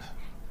weird.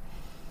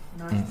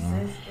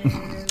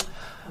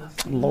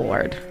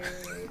 Lord.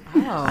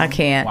 I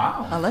can't.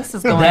 Wow.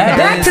 Alyssa's going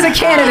back to the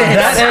candidate.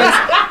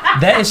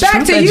 That is Back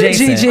truth to you,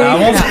 adjacent. Gigi. I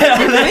won't say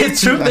that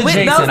is truth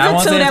adjacent. Those I are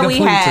won't the say two it's that we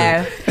complete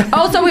have. truth.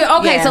 Oh, so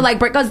Yeah. so like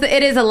because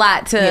it is a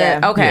lot to.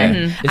 Yeah. Okay,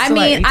 Yeah. It's I still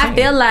mean, like I 18.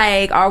 feel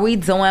like are we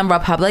doing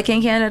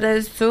Republican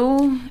candidates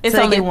too? It's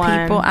to only give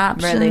one, people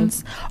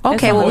options. Okay,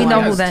 It's well we only know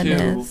one. who that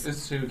It's is.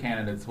 It's two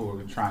candidates who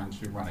are trying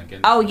to run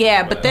against. Oh him,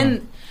 yeah, but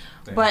then.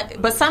 they But have to-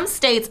 but some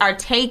states are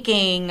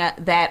taking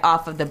that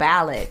off of the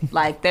ballot.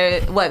 Like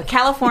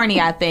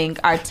California, I think,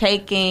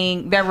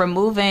 they're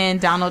removing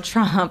Donald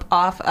Trump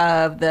off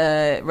of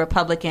the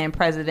Republican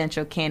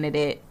presidential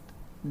candidate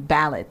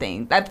ballot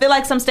thing. I feel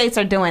like some states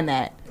are doing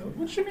that.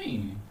 What you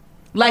mean?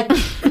 Like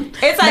it's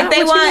like Not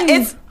they what you want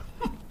mean. it's.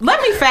 Let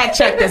me fact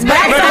check this. But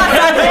I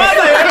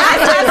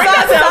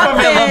saw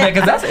something.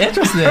 Because that's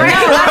interesting.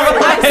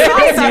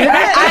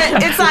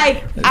 It's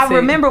like I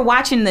remember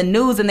watching the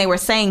news and they were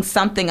saying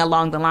something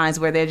along the lines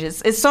where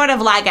it's sort of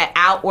like an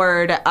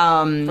outward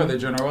For the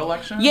general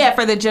election? yeah,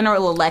 for the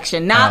general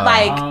election, not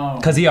like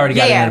Because he already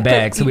got it Yeah, in the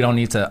bag, so we don't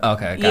need to.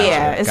 Okay, gotcha,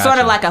 yeah, it's gotcha. sort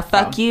of like a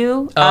fuck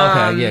you.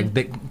 Oh, okay, yeah.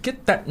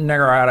 Get that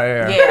nigger out of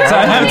here.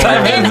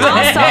 Yeah.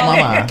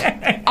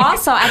 And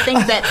also, I think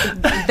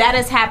that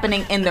is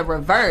happening in the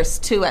reverse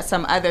too. In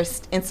some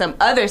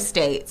other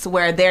states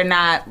where they're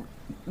not,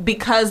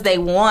 because they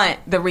want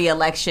the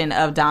re-election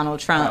of Donald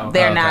Trump,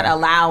 they're not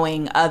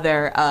allowing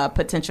other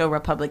potential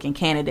Republican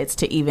candidates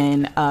to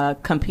even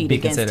compete Be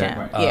against considered.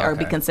 him, Oh, or okay.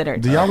 be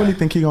considered. Do y'all really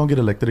think he gonna get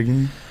elected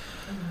again?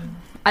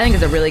 I think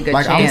it's a really good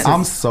Like chance.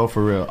 I'm so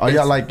for real. Are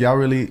y'all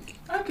really?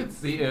 I could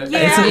see it.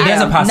 Yeah.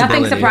 There's a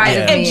possibility. Nothing surprises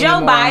yeah. me If Joe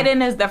anymore.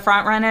 Biden is the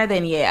front runner,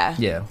 then yeah.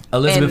 Yeah,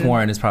 Elizabeth And-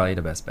 Warren is probably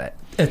the best bet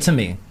to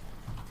me.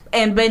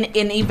 And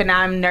even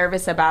I'm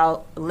nervous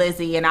about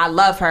Lizzie, and I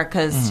love her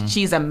because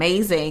she's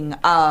amazing.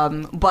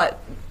 But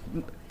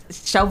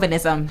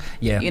chauvinism,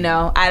 Yeah. you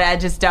know, I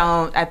just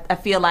don't. I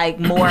feel like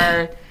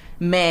more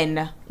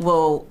men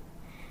will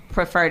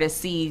prefer to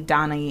see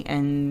Donnie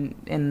and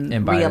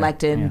Biden,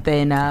 reelected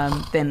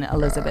than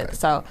Elizabeth.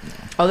 So,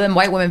 Oh, then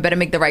white women better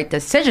make the right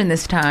decision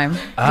this time.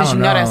 because you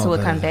know that's what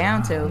it comes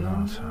down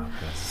to.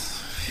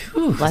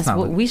 That's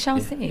what we shall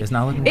see. It's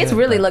not looking. It's good,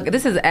 really but-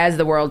 This is As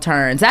the World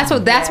Turns. That's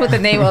what the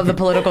name of the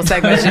political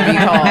segment should be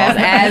called.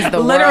 As the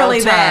Literally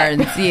World that.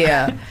 Turns.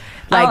 Yeah.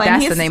 Like and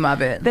that's the his- name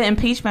of it. The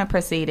impeachment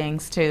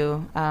proceedings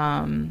too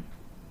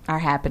are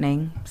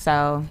happening.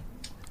 So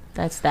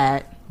that's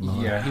that.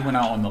 Yeah, he went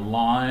out on the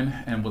lawn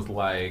and was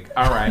like,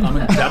 all right, I'm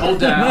going to double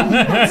down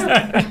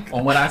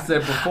on what I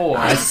said before.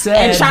 I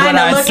said And China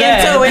what I look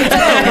said. into it too.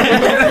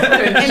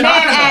 And then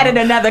added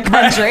another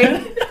country.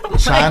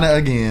 China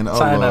again. Oh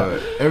China.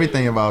 Lord.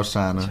 Everything about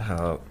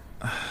China.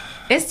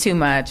 It's too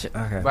much.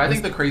 Okay. But I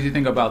think the crazy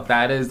thing about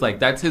that is, like,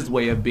 that's his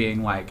way of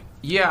being like,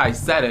 yeah, I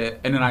said it,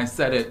 and then I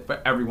said it for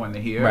everyone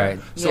to hear. Right.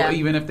 So Yeah.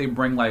 even if they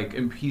bring, like,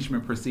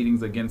 impeachment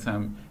proceedings against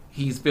him,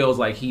 he feels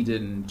like he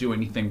didn't do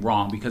anything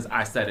wrong because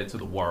I said it to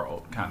the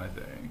world, kind of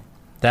thing.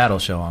 That'll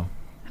show him.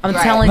 I'm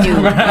telling you,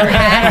 you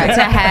have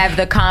to have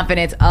the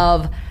confidence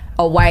of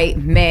a white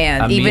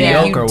man, A even if you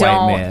mediocre white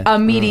don't. man. A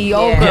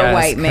mediocre Yes,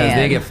 white man. Because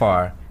they get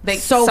far.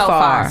 So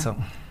far. So,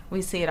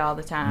 We see it all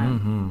the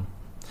time.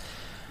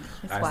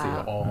 It's I see wild.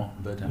 it all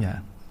the time. yeah.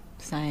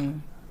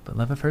 Same. But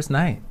Love at First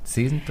Night,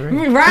 season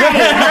 3. Right.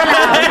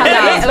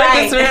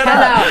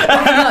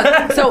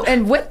 Hello. Look, so,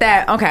 and with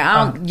that, okay,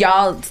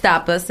 y'all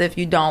stop us if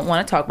you don't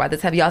want to talk about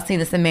this. Have y'all seen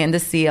this Amanda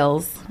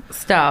Seales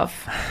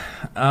stuff?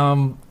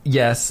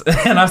 Yes.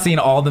 And I've seen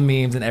all the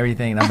memes and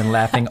everything, and I've been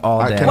laughing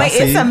all day. Can I Wait,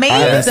 see? it's a meme? I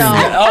haven't seen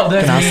it. Oh,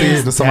 there's Can I see?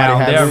 memes Does somebody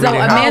down have there. it? So Really?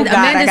 Amanda Oh,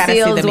 God, I Amanda gotta see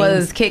the Seales was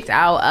memes. kicked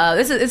out.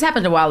 This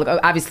happened a while ago.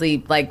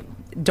 Obviously, like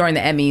during the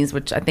Emmys,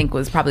 which I think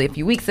was probably a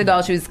few weeks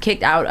ago. She was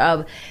kicked out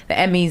of the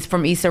Emmys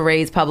from Issa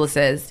Rae's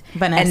publicist,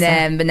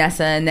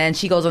 Vanessa. and then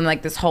she goes on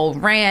like this whole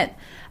rant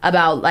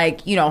about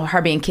like, you know,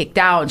 her being kicked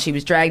out and she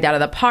was dragged out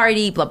of the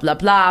party, blah blah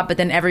blah. But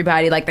then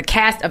everybody, like the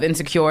cast of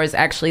Insecure, is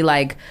actually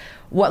like.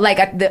 What like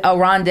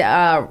Ron?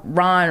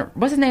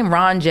 What's his name?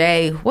 Ron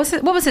J.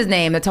 What was his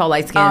name? The tall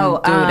light skinned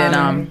dude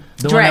and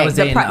The one that was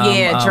dating,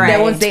 Dre.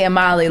 that was dating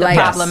Molly. The Like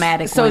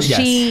problematic So one.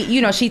 she,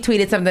 you know, she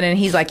tweeted something and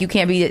he's like, "You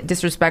can't be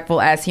disrespectful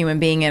as human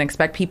being and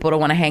expect people to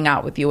want to hang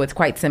out with you. It's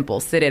quite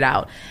simple. Sit it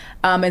out."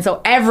 And so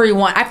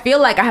everyone, I feel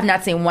like I have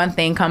not seen one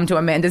thing come to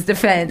Amanda's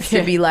defense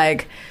to be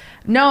like.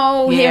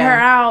 No, hear Yeah. her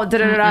out. Da,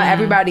 da, da, da.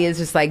 Everybody is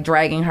just like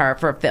dragging her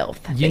for filth.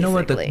 You know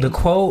what? basically. The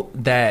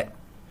quote that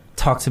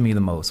talked to me the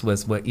most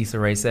was what Issa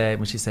Rae said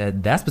when she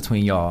said, "That's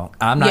between y'all.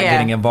 I'm not Yeah.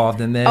 getting involved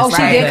in this." Oh, she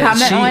did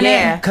comment on it?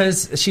 Yeah.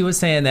 Because she was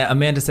saying that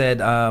Amanda said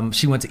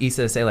she went to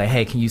Issa to say like,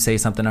 "Hey, can you say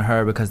something to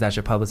her because that's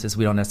your publicist?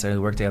 We don't necessarily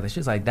work together." She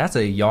was like, "That's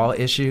a y'all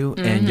issue,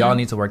 and y'all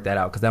need to work that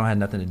out because that don't have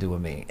nothing to do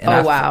with me." And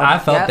Oh, wow. I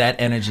felt Yep. that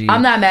energy.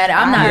 I'm not mad.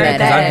 I'm not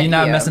mad at it. You're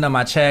not Yeah. messing up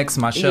my checks,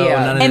 my show, Yeah.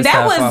 none of And this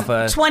that stuff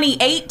was off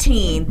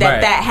 2018 that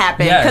Right. that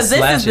happened, Yes, because this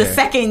last is the year.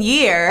 second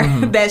year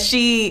that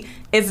she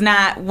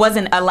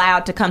wasn't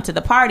allowed to come to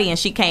the party, and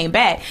she came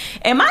back.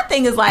 And my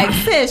thing is like,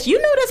 sis, you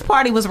knew this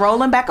party was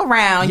rolling back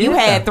around. You Yeah.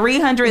 had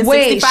 365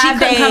 Wait, she couldn't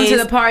days. come to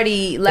the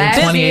party last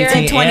year?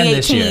 2018 and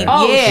this year.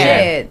 Oh, yeah.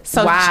 shit.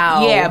 So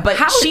Wow. yeah, but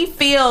How- she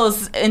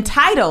feels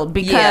entitled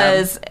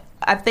because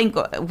I think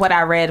what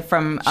I read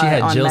from she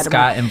had on Jill Letterman.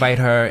 Scott invite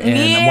her,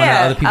 and one of the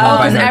other people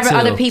invite her too.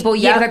 Other people,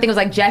 because I think it was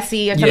like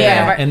Jesse or something.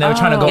 Yeah, and they were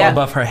trying to go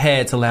above her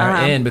head to let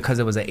her in because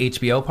it was an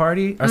HBO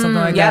party or something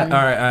like that,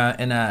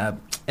 or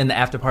in the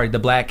after party, the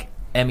Black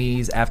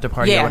Emmys after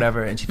party or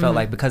whatever, and she felt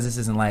like because this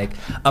isn't like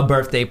a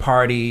birthday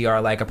party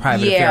or like a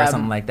private affair or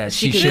something like that,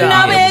 she should be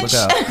able to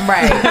go.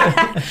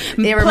 Right.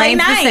 It remains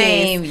the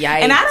same. Yikes.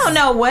 And I don't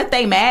know what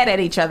they mad at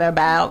each other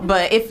about,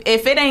 but if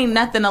it ain't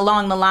nothing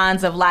along the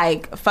lines of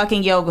like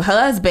fucking your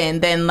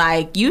husband, then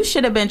like you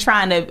should have been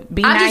trying to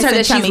be nice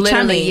and chummy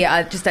chummy.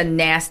 Just a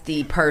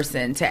nasty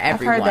person to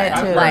everyone. I've heard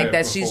that too. Like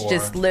that she's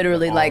just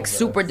literally like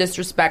super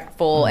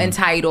disrespectful,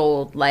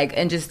 entitled, like,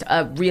 and just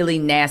a really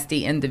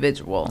nasty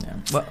individual. Yeah.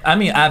 Well,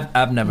 I mean,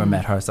 I've never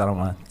met her, so I don't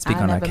want to speak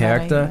on her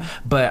character.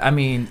 But I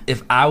mean,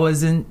 if I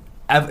was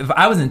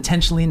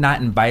intentionally not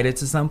invited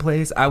to some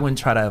place, I wouldn't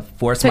try to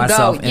force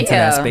myself into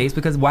that space,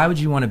 because why would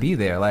you want to be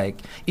there?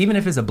 Like, even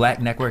if it's a Black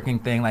networking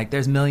thing, like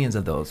there's millions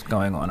of those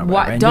going on.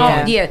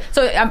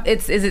 So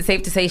is it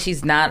safe to say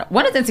she's not?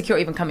 When is Insecure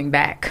even coming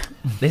back?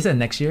 They said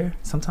next year,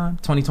 sometime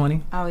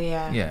 2020. Oh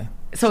yeah. Yeah.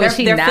 So they're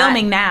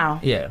filming now.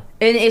 Yeah.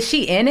 And is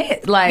she in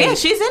it? Like, yeah,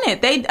 she's in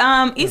it. They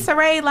Issa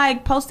Rae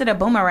like posted a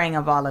boomerang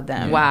of all of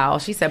them. Wow.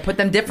 She said put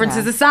them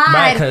differences aside.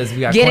 Right, because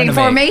we got getting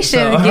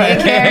formation,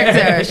 getting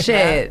character.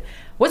 Shit. Yeah.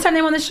 What's her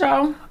name on the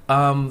show?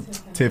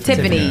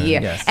 Tiffany.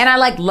 Yeah. Yes. And I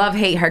like love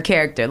hate her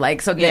character.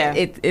 Like, so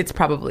it's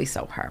probably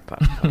so her,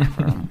 but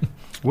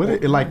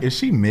whatever. Is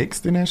she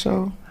mixed in that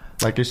show?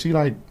 Like, is she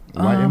like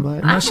white and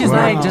black? No, she's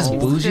like just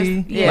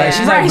bougie. Like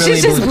she's like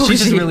really bougie. She's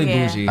just really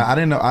bougie. I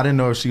didn't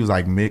know if she was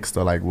like mixed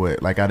or like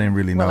what. Like I didn't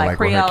really know like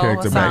what her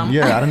character back.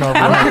 Yeah, I don't know.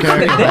 If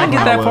They didn't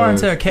get that far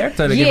into her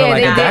character to give her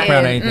like a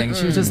background or anything. Mm-mm.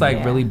 She was just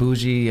like really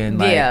bougie and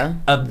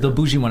like the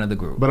bougie one of the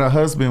group. But her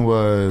husband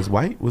was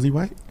white. Was he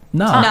white?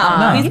 No,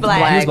 he's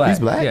black. He's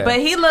black. Yeah. But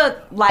he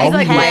looked like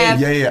he's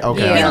half.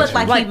 Okay. He looked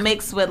like he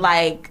mixed with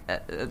like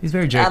he's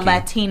very jerky. a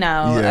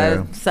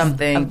Latino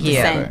something.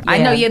 Descent. I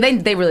know. Yeah,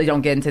 they really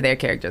don't get into their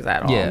characters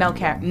at all. Yeah.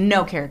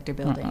 No character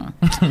building.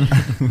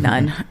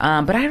 None.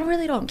 But I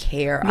really don't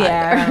care.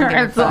 Yeah,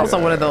 either. It's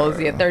also one of those.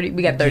 Yeah, 30.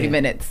 We got 30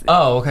 minutes.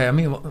 Oh, okay. I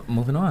mean,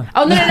 moving on.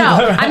 Oh no!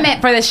 I meant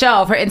for the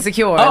show, for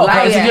Insecure. Oh,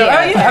 like, Insecure.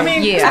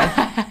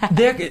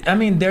 Yeah. I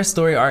mean, their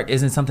story arc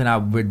isn't something I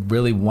would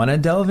really want to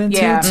delve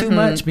into too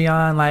much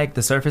beyond like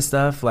the surface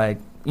stuff. Like,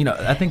 you know,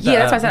 I think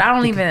that's why I said I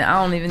don't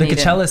even the need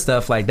Coachella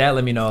stuff, like that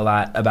let me know a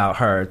lot about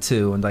her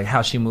too, and like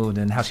how she moved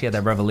and how she had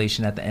that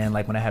revelation at the end,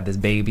 like when I have this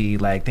baby,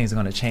 like things are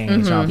going to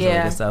change,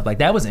 and stuff like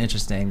that was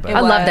interesting. But I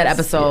love that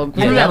episode.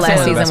 Yeah, that last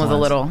season was ones. a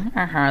little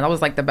that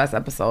was like the best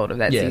episode of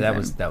that season. that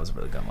was a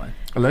really good one.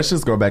 Let's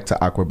just go back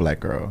to Awkward Black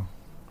Girl.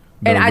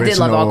 And I did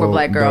love Awkward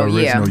Black Girl. The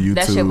original YouTube,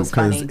 that shit was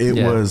funny.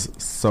 It was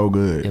so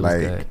good.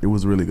 It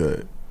was really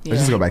good.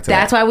 Let's just go back to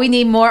That's why we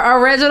need more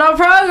original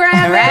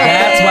programming.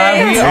 That's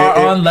why we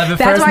are on Love at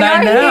First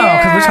Night now,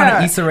 because we're trying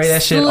to Issa Rae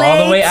that shit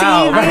all the way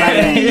out.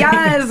 Right?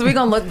 Yes, we're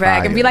gonna look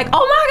back and be like,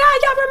 oh my god,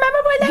 y'all remember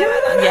when they were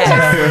on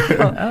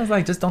the show? I was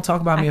like, just don't talk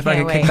about me if I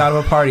get kicked out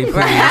of a party, please.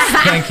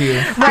 Thank you.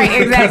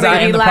 Right, exactly. Because I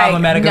am the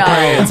problematic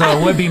aquarium, so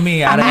it would be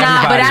me out of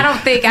everybody. But I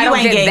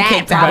don't get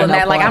that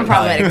problematic. Like, I'm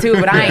problematic too,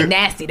 but I ain't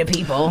nasty to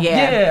people.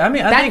 Yeah, I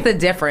mean, that's the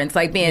difference.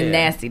 Like being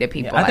nasty to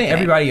people. I think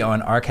everybody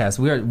on our cast,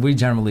 we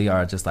generally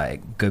are just like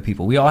good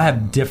people. We all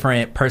have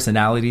different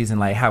personalities and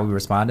like how we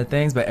respond to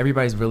things, but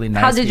everybody's really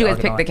nice. How did you guys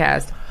pick the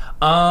cast?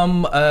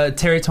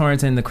 Terry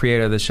Torrington, the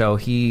creator of the show,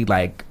 he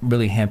like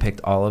really handpicked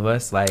all of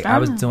us. Like I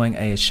was doing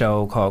a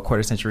show called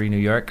Quarter Century New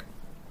York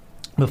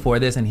before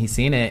this, and he's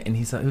seen it, and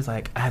he was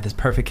like, I have this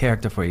perfect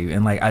character for you,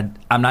 and like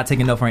I'm not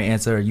taking no for an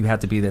answer. You have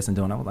to be this and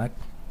doing. I was like,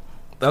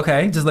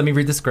 okay, just let me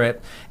read the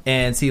script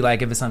and see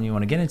like if it's something you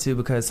want to get into,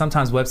 because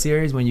sometimes web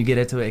series, when you get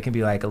into it, it can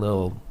be like a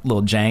little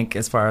jank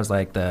as far as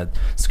like the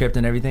script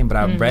and everything. But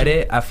I read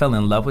it, I fell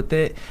in love with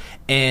it,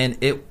 and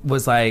it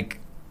was like,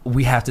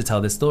 we have to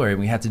tell this story and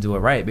we have to do it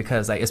right,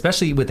 because like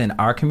especially within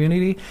our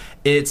community,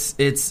 it's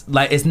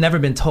like it's never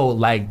been told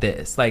like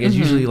this. Like it's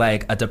usually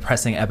like a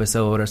depressing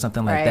episode or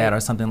something like that,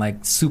 or something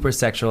like super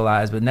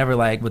sexualized, but never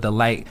like with a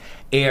light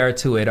air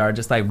to it, or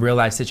just like real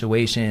life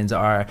situations.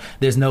 Or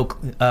there's no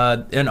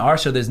in our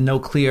show there's no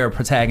clear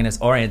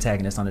protagonist or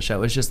antagonist on the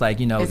show. It's just like,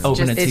 you know, it's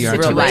open into your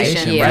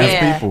intuition,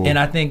 right? And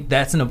I think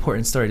that's an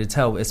important story to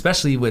tell,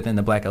 especially within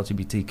the Black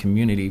LGBT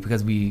community,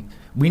 because we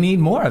need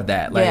more of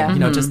that, like you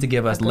know, just to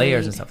give us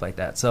layers and stuff like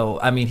that. So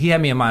I mean, he had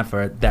me in mind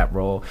for that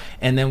role,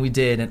 and then we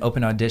did an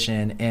open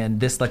audition, and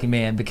this lucky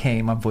man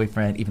became my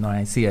boyfriend, even though I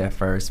didn't see it at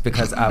first,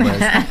 because I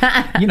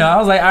was you know, I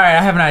was like, all right,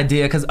 I have an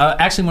idea, because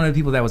actually one of the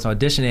people that was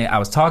auditioning I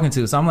was talking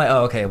to, so I'm like,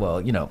 oh, okay, well,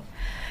 you know,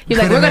 You're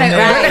like, we're gonna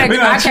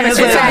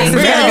translate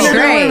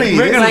great.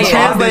 We're gonna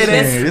translate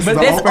this. But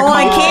this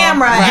on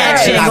camera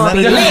action gonna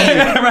be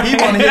lit. He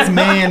wanted his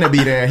man to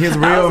be there, his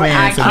real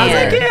man to be I was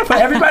there. like, yeah, for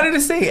everybody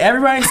to see.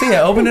 Everybody see it.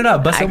 Open it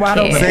up. Bust it wide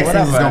open. Sex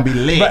Whatever. is gonna be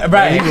lit. But,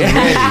 right. He was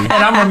ready. And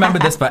I'm gonna remember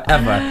this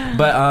forever.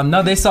 But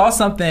no, they saw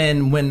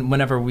something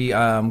whenever we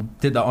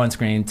did the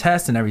on-screen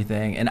test and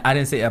everything, and I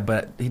didn't say it,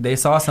 but they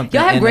saw something.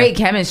 Y'all have great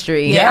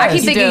chemistry. Yeah, I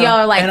keep thinking y'all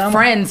are like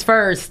friends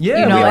first. Yeah,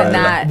 you know, we and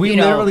are. not. We you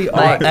know, literally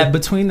like, are.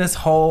 Between this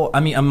whole,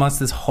 amongst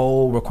this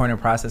whole recording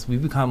process,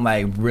 we've become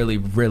like really,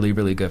 really,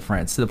 really good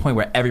friends to the point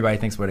where everybody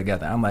thinks we're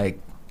together. I'm like,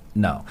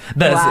 no.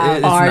 It's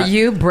are not.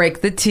 you?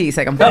 Break the tea.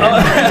 Like I'm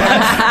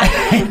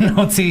Ain't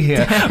no tea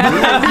here.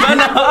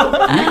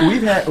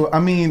 We've had. I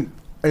mean,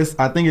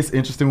 I think it's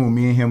interesting when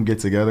me and him get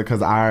together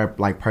because our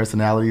like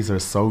personalities are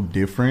so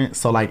different.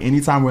 So like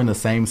anytime we're in the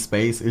same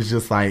space, it's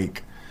just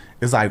like.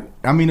 It's like,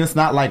 I mean, it's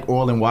not like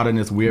oil and water in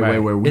this weird way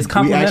where we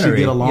actually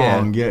get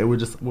along. Yeah, we're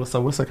just, so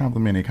what's a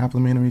complimentary?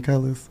 Complimentary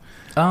colors?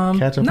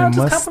 Ketchup and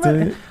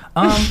mustard?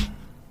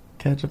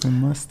 Ketchup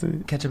and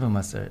mustard? Ketchup and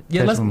mustard.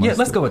 Yeah, let's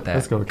go with that.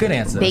 Let's go with good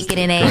answer. Bacon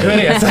and eggs. Good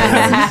answer.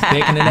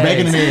 Bacon and eggs.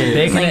 Bacon and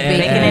eggs. Bacon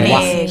and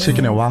eggs.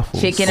 Chicken and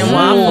waffles. Chicken and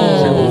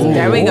waffles.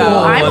 There we go.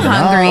 I'm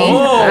hungry.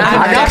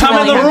 I got Come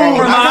in the room,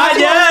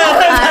 Ramon. Yeah.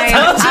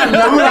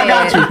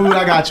 Food,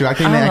 I got you. I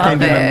can't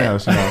do nothing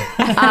else, you know.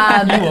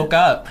 You woke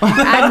up.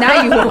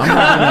 Now you woke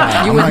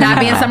up. You was not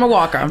being Summer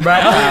Walker.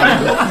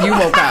 Right. You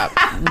woke up.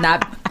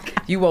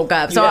 You woke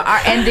up. So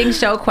our ending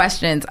show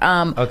questions.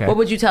 Okay. What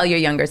would you tell your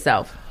younger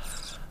self?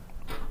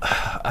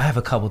 I have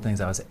a couple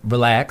things I would say.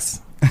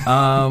 Relax.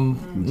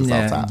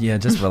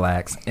 Just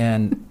relax.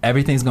 And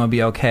everything's going to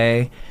be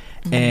okay.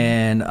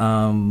 And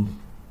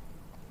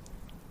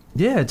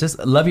just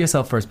love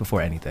yourself first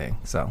before anything.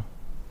 So,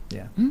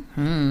 yeah.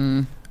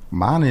 Mm-hmm.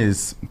 Mine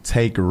is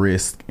take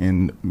risk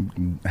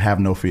and have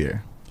no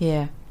fear.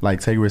 Yeah. Like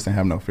take risk and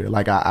have no fear.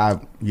 Like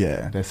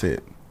that's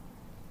it.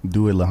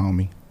 Do it, little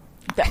homie.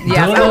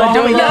 Yeah, do it,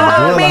 little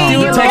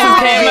homie. Texas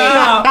came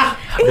out.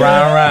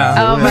 Round.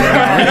 Oh my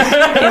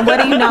gosh. And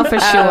what do you know for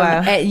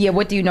sure?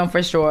 What do you know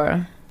for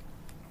sure?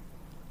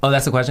 Oh,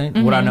 that's the question?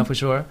 Mm-hmm. What do I know for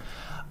sure?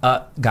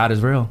 God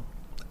is real.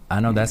 I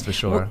know that's for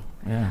sure.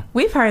 Yeah.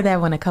 We've heard that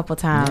one a couple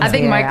times. I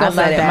think Michael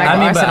said it.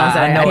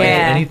 I know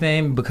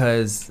anything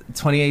because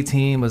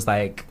 2018 was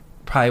like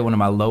probably one of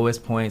my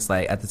lowest points.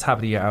 Like at the top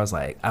of the year, I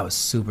was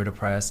super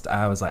depressed.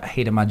 I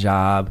hated my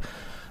job,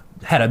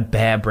 had a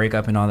bad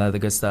breakup and all that other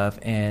good stuff.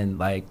 And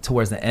like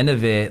towards the end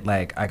of it,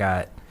 like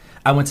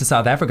I went to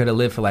South Africa to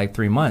live for like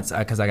 3 months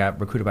because I got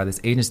recruited by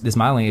this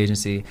modeling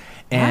agency,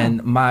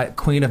 and my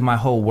queen of my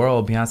whole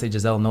world, Beyonce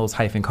Giselle Knowles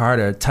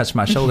Carter, touched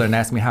my shoulder and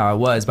asked me how I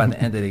was by the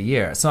end of the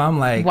year. So I'm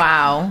like,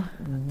 wow,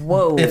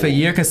 whoa! If a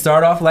year could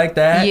start off like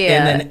that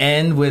and then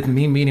end with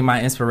me meeting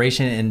my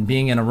inspiration and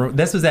being in a room.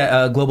 This was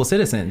at Global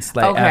Citizens.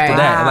 Like after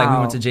that, like we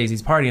went to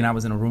Jay-Z's party and I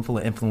was in a room full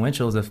of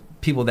influentials of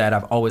people that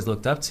I've always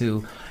looked up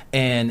to,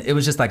 and it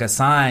was just like a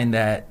sign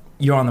that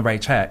you're on the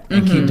right track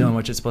and keep doing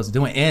what you're supposed to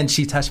do. And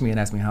she touched me and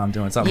asked me how I'm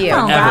doing. So I'm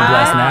forever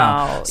blessed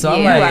now. So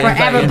I'm like,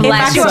 forever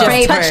blessed. If I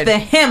could just touch the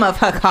hem of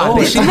her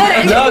carpet. She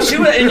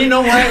was, and you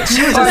know what?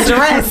 She was just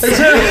dressed.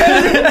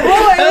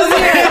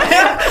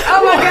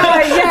 Oh my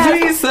God, yes.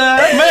 Please, sir.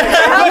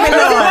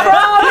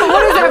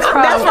 What is that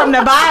from? That's from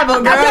the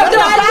Bible, girl.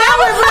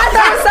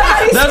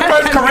 That's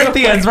First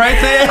Corinthians right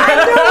there.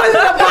 I knew it was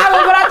in the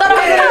Bible, but I thought it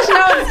was in the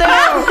show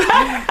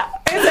too.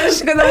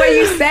 Because the way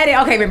you said it,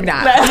 okay, maybe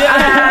not. But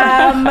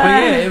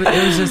yeah,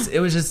 it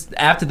was just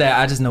after that,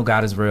 I just know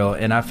God is real,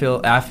 and I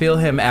feel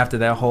Him after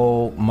that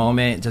whole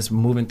moment, just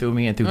moving through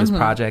me and through this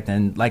project,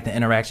 and like the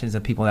interactions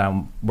of people that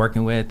I'm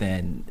working with,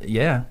 and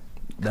yeah,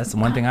 that's the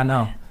one thing I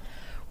know.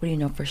 What do you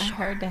know for sure? I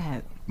heard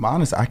that.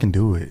 Honestly, I can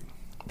do it.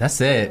 That's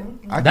it.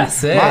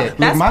 That's it.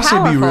 My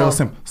shit be real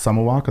simple.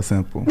 Summer Walker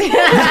simple. Summer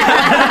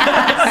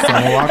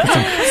Walker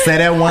simple. Say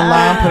that one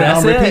line, put it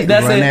on repeat,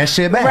 run that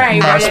shit back.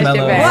 Right,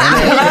 Marshmallow.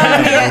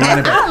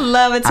 I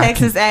love a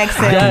Texas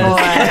accent,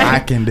 boy. I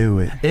can do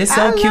it. It's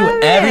so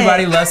cute.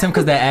 Everybody loves him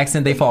because that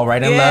accent, they fall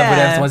right in love with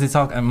him once he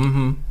talk.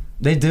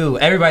 They do.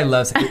 Everybody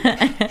loves him.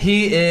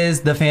 He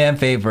is the fan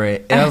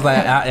favorite. And I was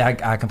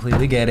like, I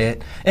completely get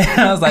it.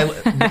 And I was like,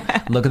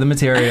 look at the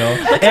material.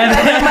 And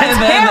then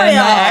the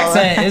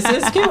accent,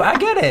 it's cute. I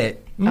get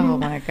it. Oh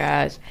my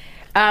gosh.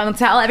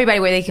 Tell everybody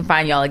where they can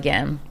find y'all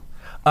again.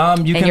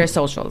 Your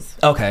socials.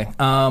 Okay.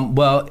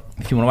 Well,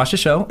 if you want to watch the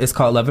show, it's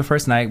called Love at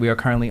First Night. We are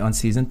currently on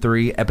season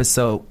 3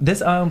 episode. This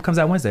comes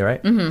out Wednesday,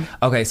 right? Mm-hmm.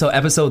 Okay, so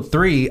episode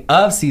 3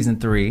 of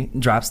season 3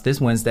 drops this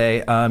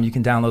Wednesday. You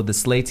can download the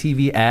Slay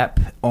TV app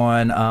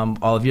on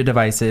all of your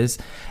devices,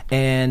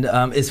 and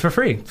it's for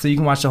free. So you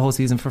can watch the whole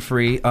season for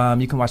free.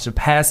 You can watch the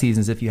past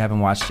seasons if you haven't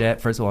watched yet.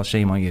 First of all,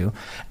 shame on you.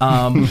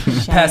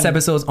 Past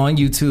episodes on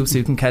YouTube, so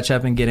you can catch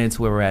up and get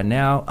into where we're at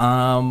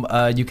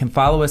now. You can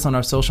follow us on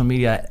our social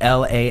media at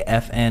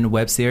LAFN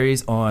Web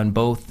Series on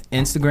both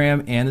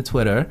Instagram and the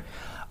Twitter.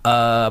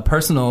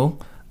 Personal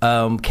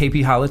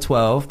KP Holla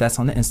 12, that's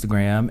on the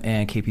Instagram,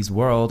 and KP's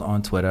World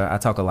on Twitter. I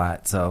talk a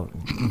lot, so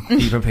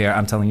be prepared.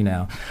 I'm telling you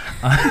now.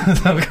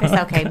 It's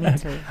okay, me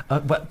too.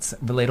 But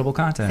relatable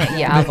content.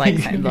 Yeah, I was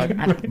like,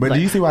 look. But do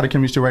you see why the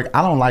chemistry work?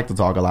 I don't like to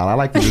talk a lot. I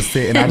like to just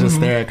sit and I just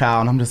stare at Kyle,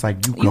 and I'm just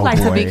like, you go, You like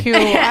boy. to be cute.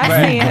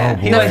 I see it.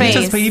 He, The like,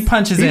 face. he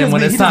punches He in just when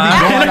be- it's he just be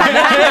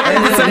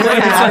time.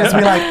 going I just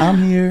be like,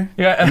 I'm here.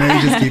 Yeah. And then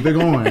you just keep it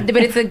going. But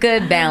it's a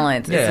good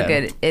balance. It's Yeah. a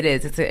good. It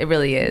is. It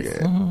really is.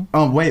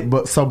 Yeah. Wait,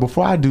 but so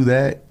before I do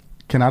that,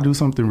 can I do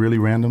something really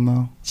random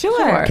though?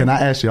 Sure. Can I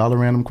ask y'all a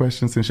random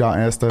question since y'all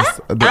asked us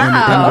the end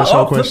of the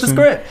show Flip question? the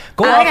script.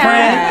 Go off,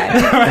 friend.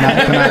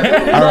 Can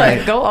I, all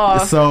right. Go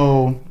off.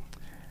 So,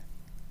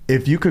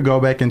 if you could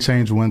go back and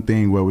change one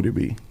thing, what would it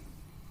be?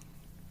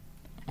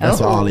 That's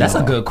all. That's a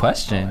y'all. good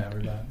question.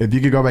 If you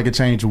could go back and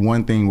change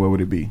one thing, what would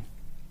it be?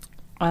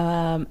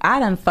 I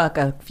done fuck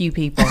a few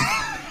people.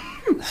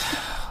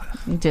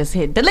 Just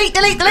hit delete.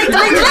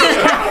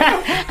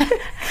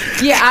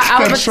 Yeah, I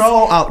was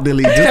Control out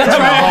delete. Just turn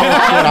the whole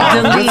shit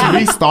off. Just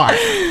restart.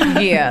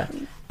 yeah.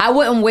 I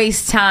wouldn't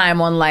waste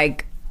time on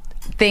like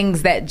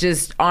things that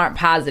just aren't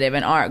positive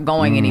and aren't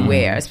going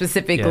anywhere,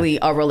 specifically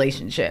a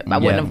relationship. I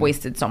wouldn't have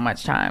wasted so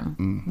much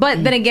time.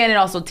 But then again, it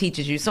also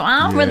teaches you. So I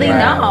don't really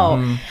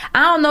know.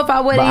 I don't know if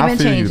I would But I even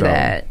feel you, change though.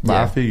 that. But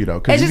I feel you though.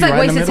 'Cause It's you just be like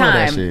right in the wasted middle of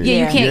that time. shit.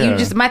 Yeah, you can't. Yeah. You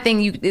just my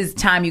thing is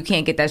time. You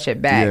can't get that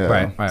shit back.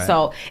 Yeah. Right.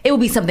 So it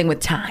would be something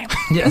with time.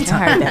 Yeah,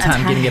 time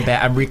getting it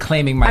back. I'm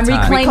reclaiming my I'm time.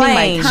 reclaiming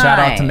my time. Shout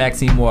out to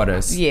Maxine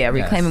Waters. Yeah,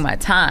 reclaiming my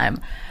time.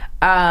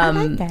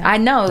 like that. I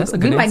know. That's a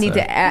We good might need answer.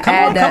 to add Come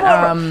on,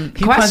 that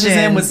he question. punches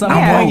in with something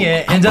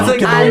brilliant and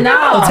doesn't. I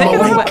know. Take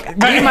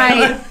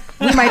it.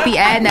 We might be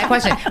adding that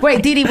question.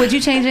 Wait, Didi, would you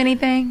change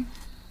anything?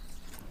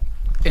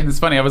 And it's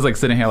funny, I was like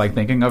sitting here like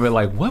thinking of it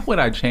like, what would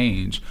I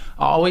change?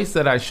 I always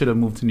said I should have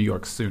moved to New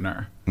York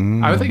sooner.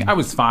 I would think I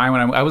was fine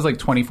when I was like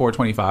 24,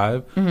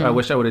 25. But I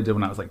wish I would have did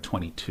when I was like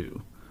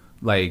 22.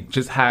 Like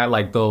just had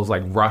like those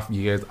like rough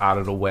years out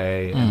of the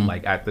way, and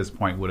like at this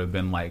point would have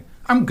been like,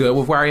 I'm good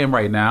with where I am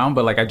right now,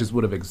 but like I just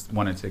would have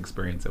wanted to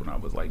experience it when I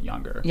was like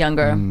younger.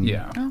 Younger.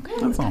 Yeah. Okay.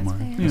 That's all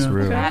mine. It's Yeah.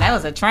 real. Nah, that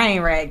was a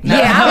train wreck.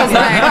 Yeah, I was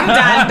like, You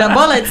dodged the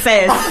bullet,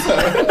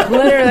 sis.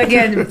 literally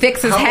again,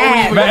 fix his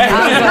hat.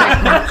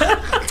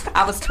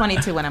 I was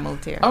 22 when I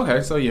moved here.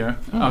 Okay, so yeah.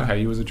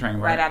 Okay, you was a train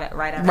wreck.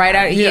 Right out. Right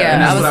out. Yeah.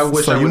 and I that's was, what I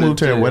wish So I you would've moved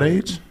here at did. what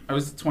age? I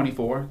was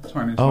 24,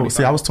 turning 25. Oh,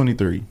 see, I was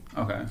 23.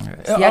 Okay. yeah, I And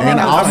think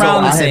I was also,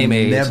 around the I same had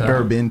age, never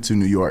so. been to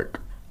New York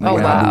Oh,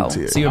 when wow. I moved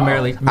here. So you're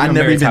married. I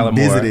never even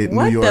visited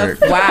New York.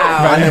 Wow.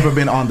 I never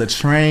been on the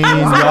train,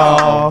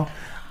 y'all.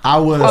 I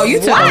was. Oh, you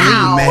took a a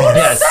leap.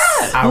 mess.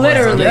 I was-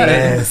 Literally.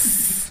 Yes.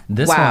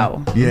 This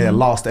Wow. one. Yeah,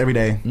 lost every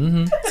day.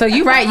 So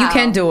you right. You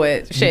can do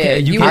it.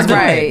 Shit. you You can was do it.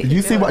 right.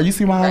 You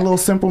see my little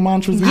simple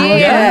mantras?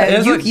 Yeah,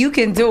 it's you like- you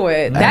can do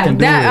it. can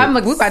do it. I'm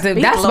like, we about to.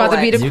 That's about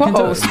to be the You can do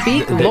quote. it.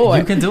 Speak, You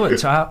Lord. can do it,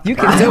 child. You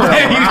can do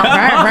it.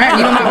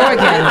 You know my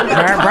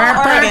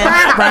organ.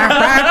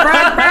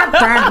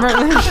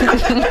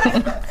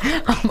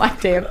 Oh my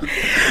damn.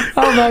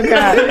 Oh my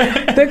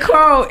God. The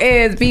quote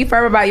is: be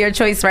firm about your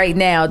choice right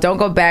now. Don't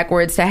go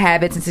backwards to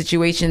habits and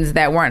situations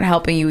that weren't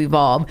helping you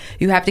evolve.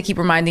 You have to keep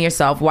reminding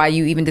yourself why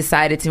you even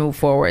decided to move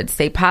forward.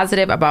 Stay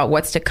positive about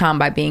what's to come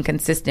by being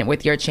consistent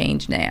with your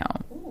change now.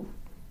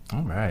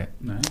 All right.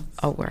 Nice.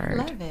 A word.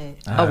 Love it.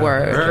 A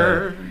word.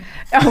 Word.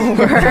 A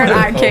word.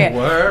 I can't.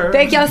 word.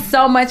 Thank y'all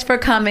so much for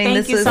coming. Thank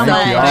this you was so much.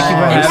 Thank you all. Thank you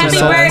for And having happy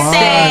us.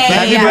 birthday.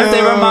 Happy Yeah.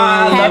 birthday,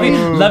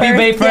 Ramon. Love you,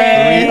 babe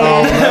friend.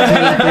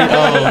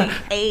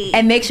 Hey.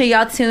 And make sure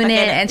y'all tune in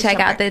Again, and it's check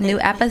your out the birthday. new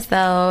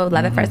episode.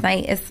 Love at First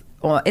Night.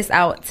 It's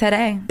out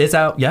today. It's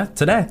out. Yeah,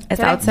 today.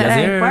 It's out today.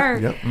 Yes, sir.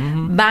 Word. Yep.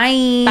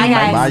 Bye. Bye,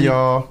 guys. Bye,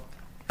 y'all.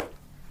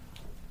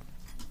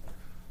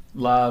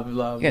 Love.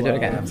 You gotta do it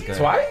again.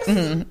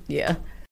 Twice? Yeah.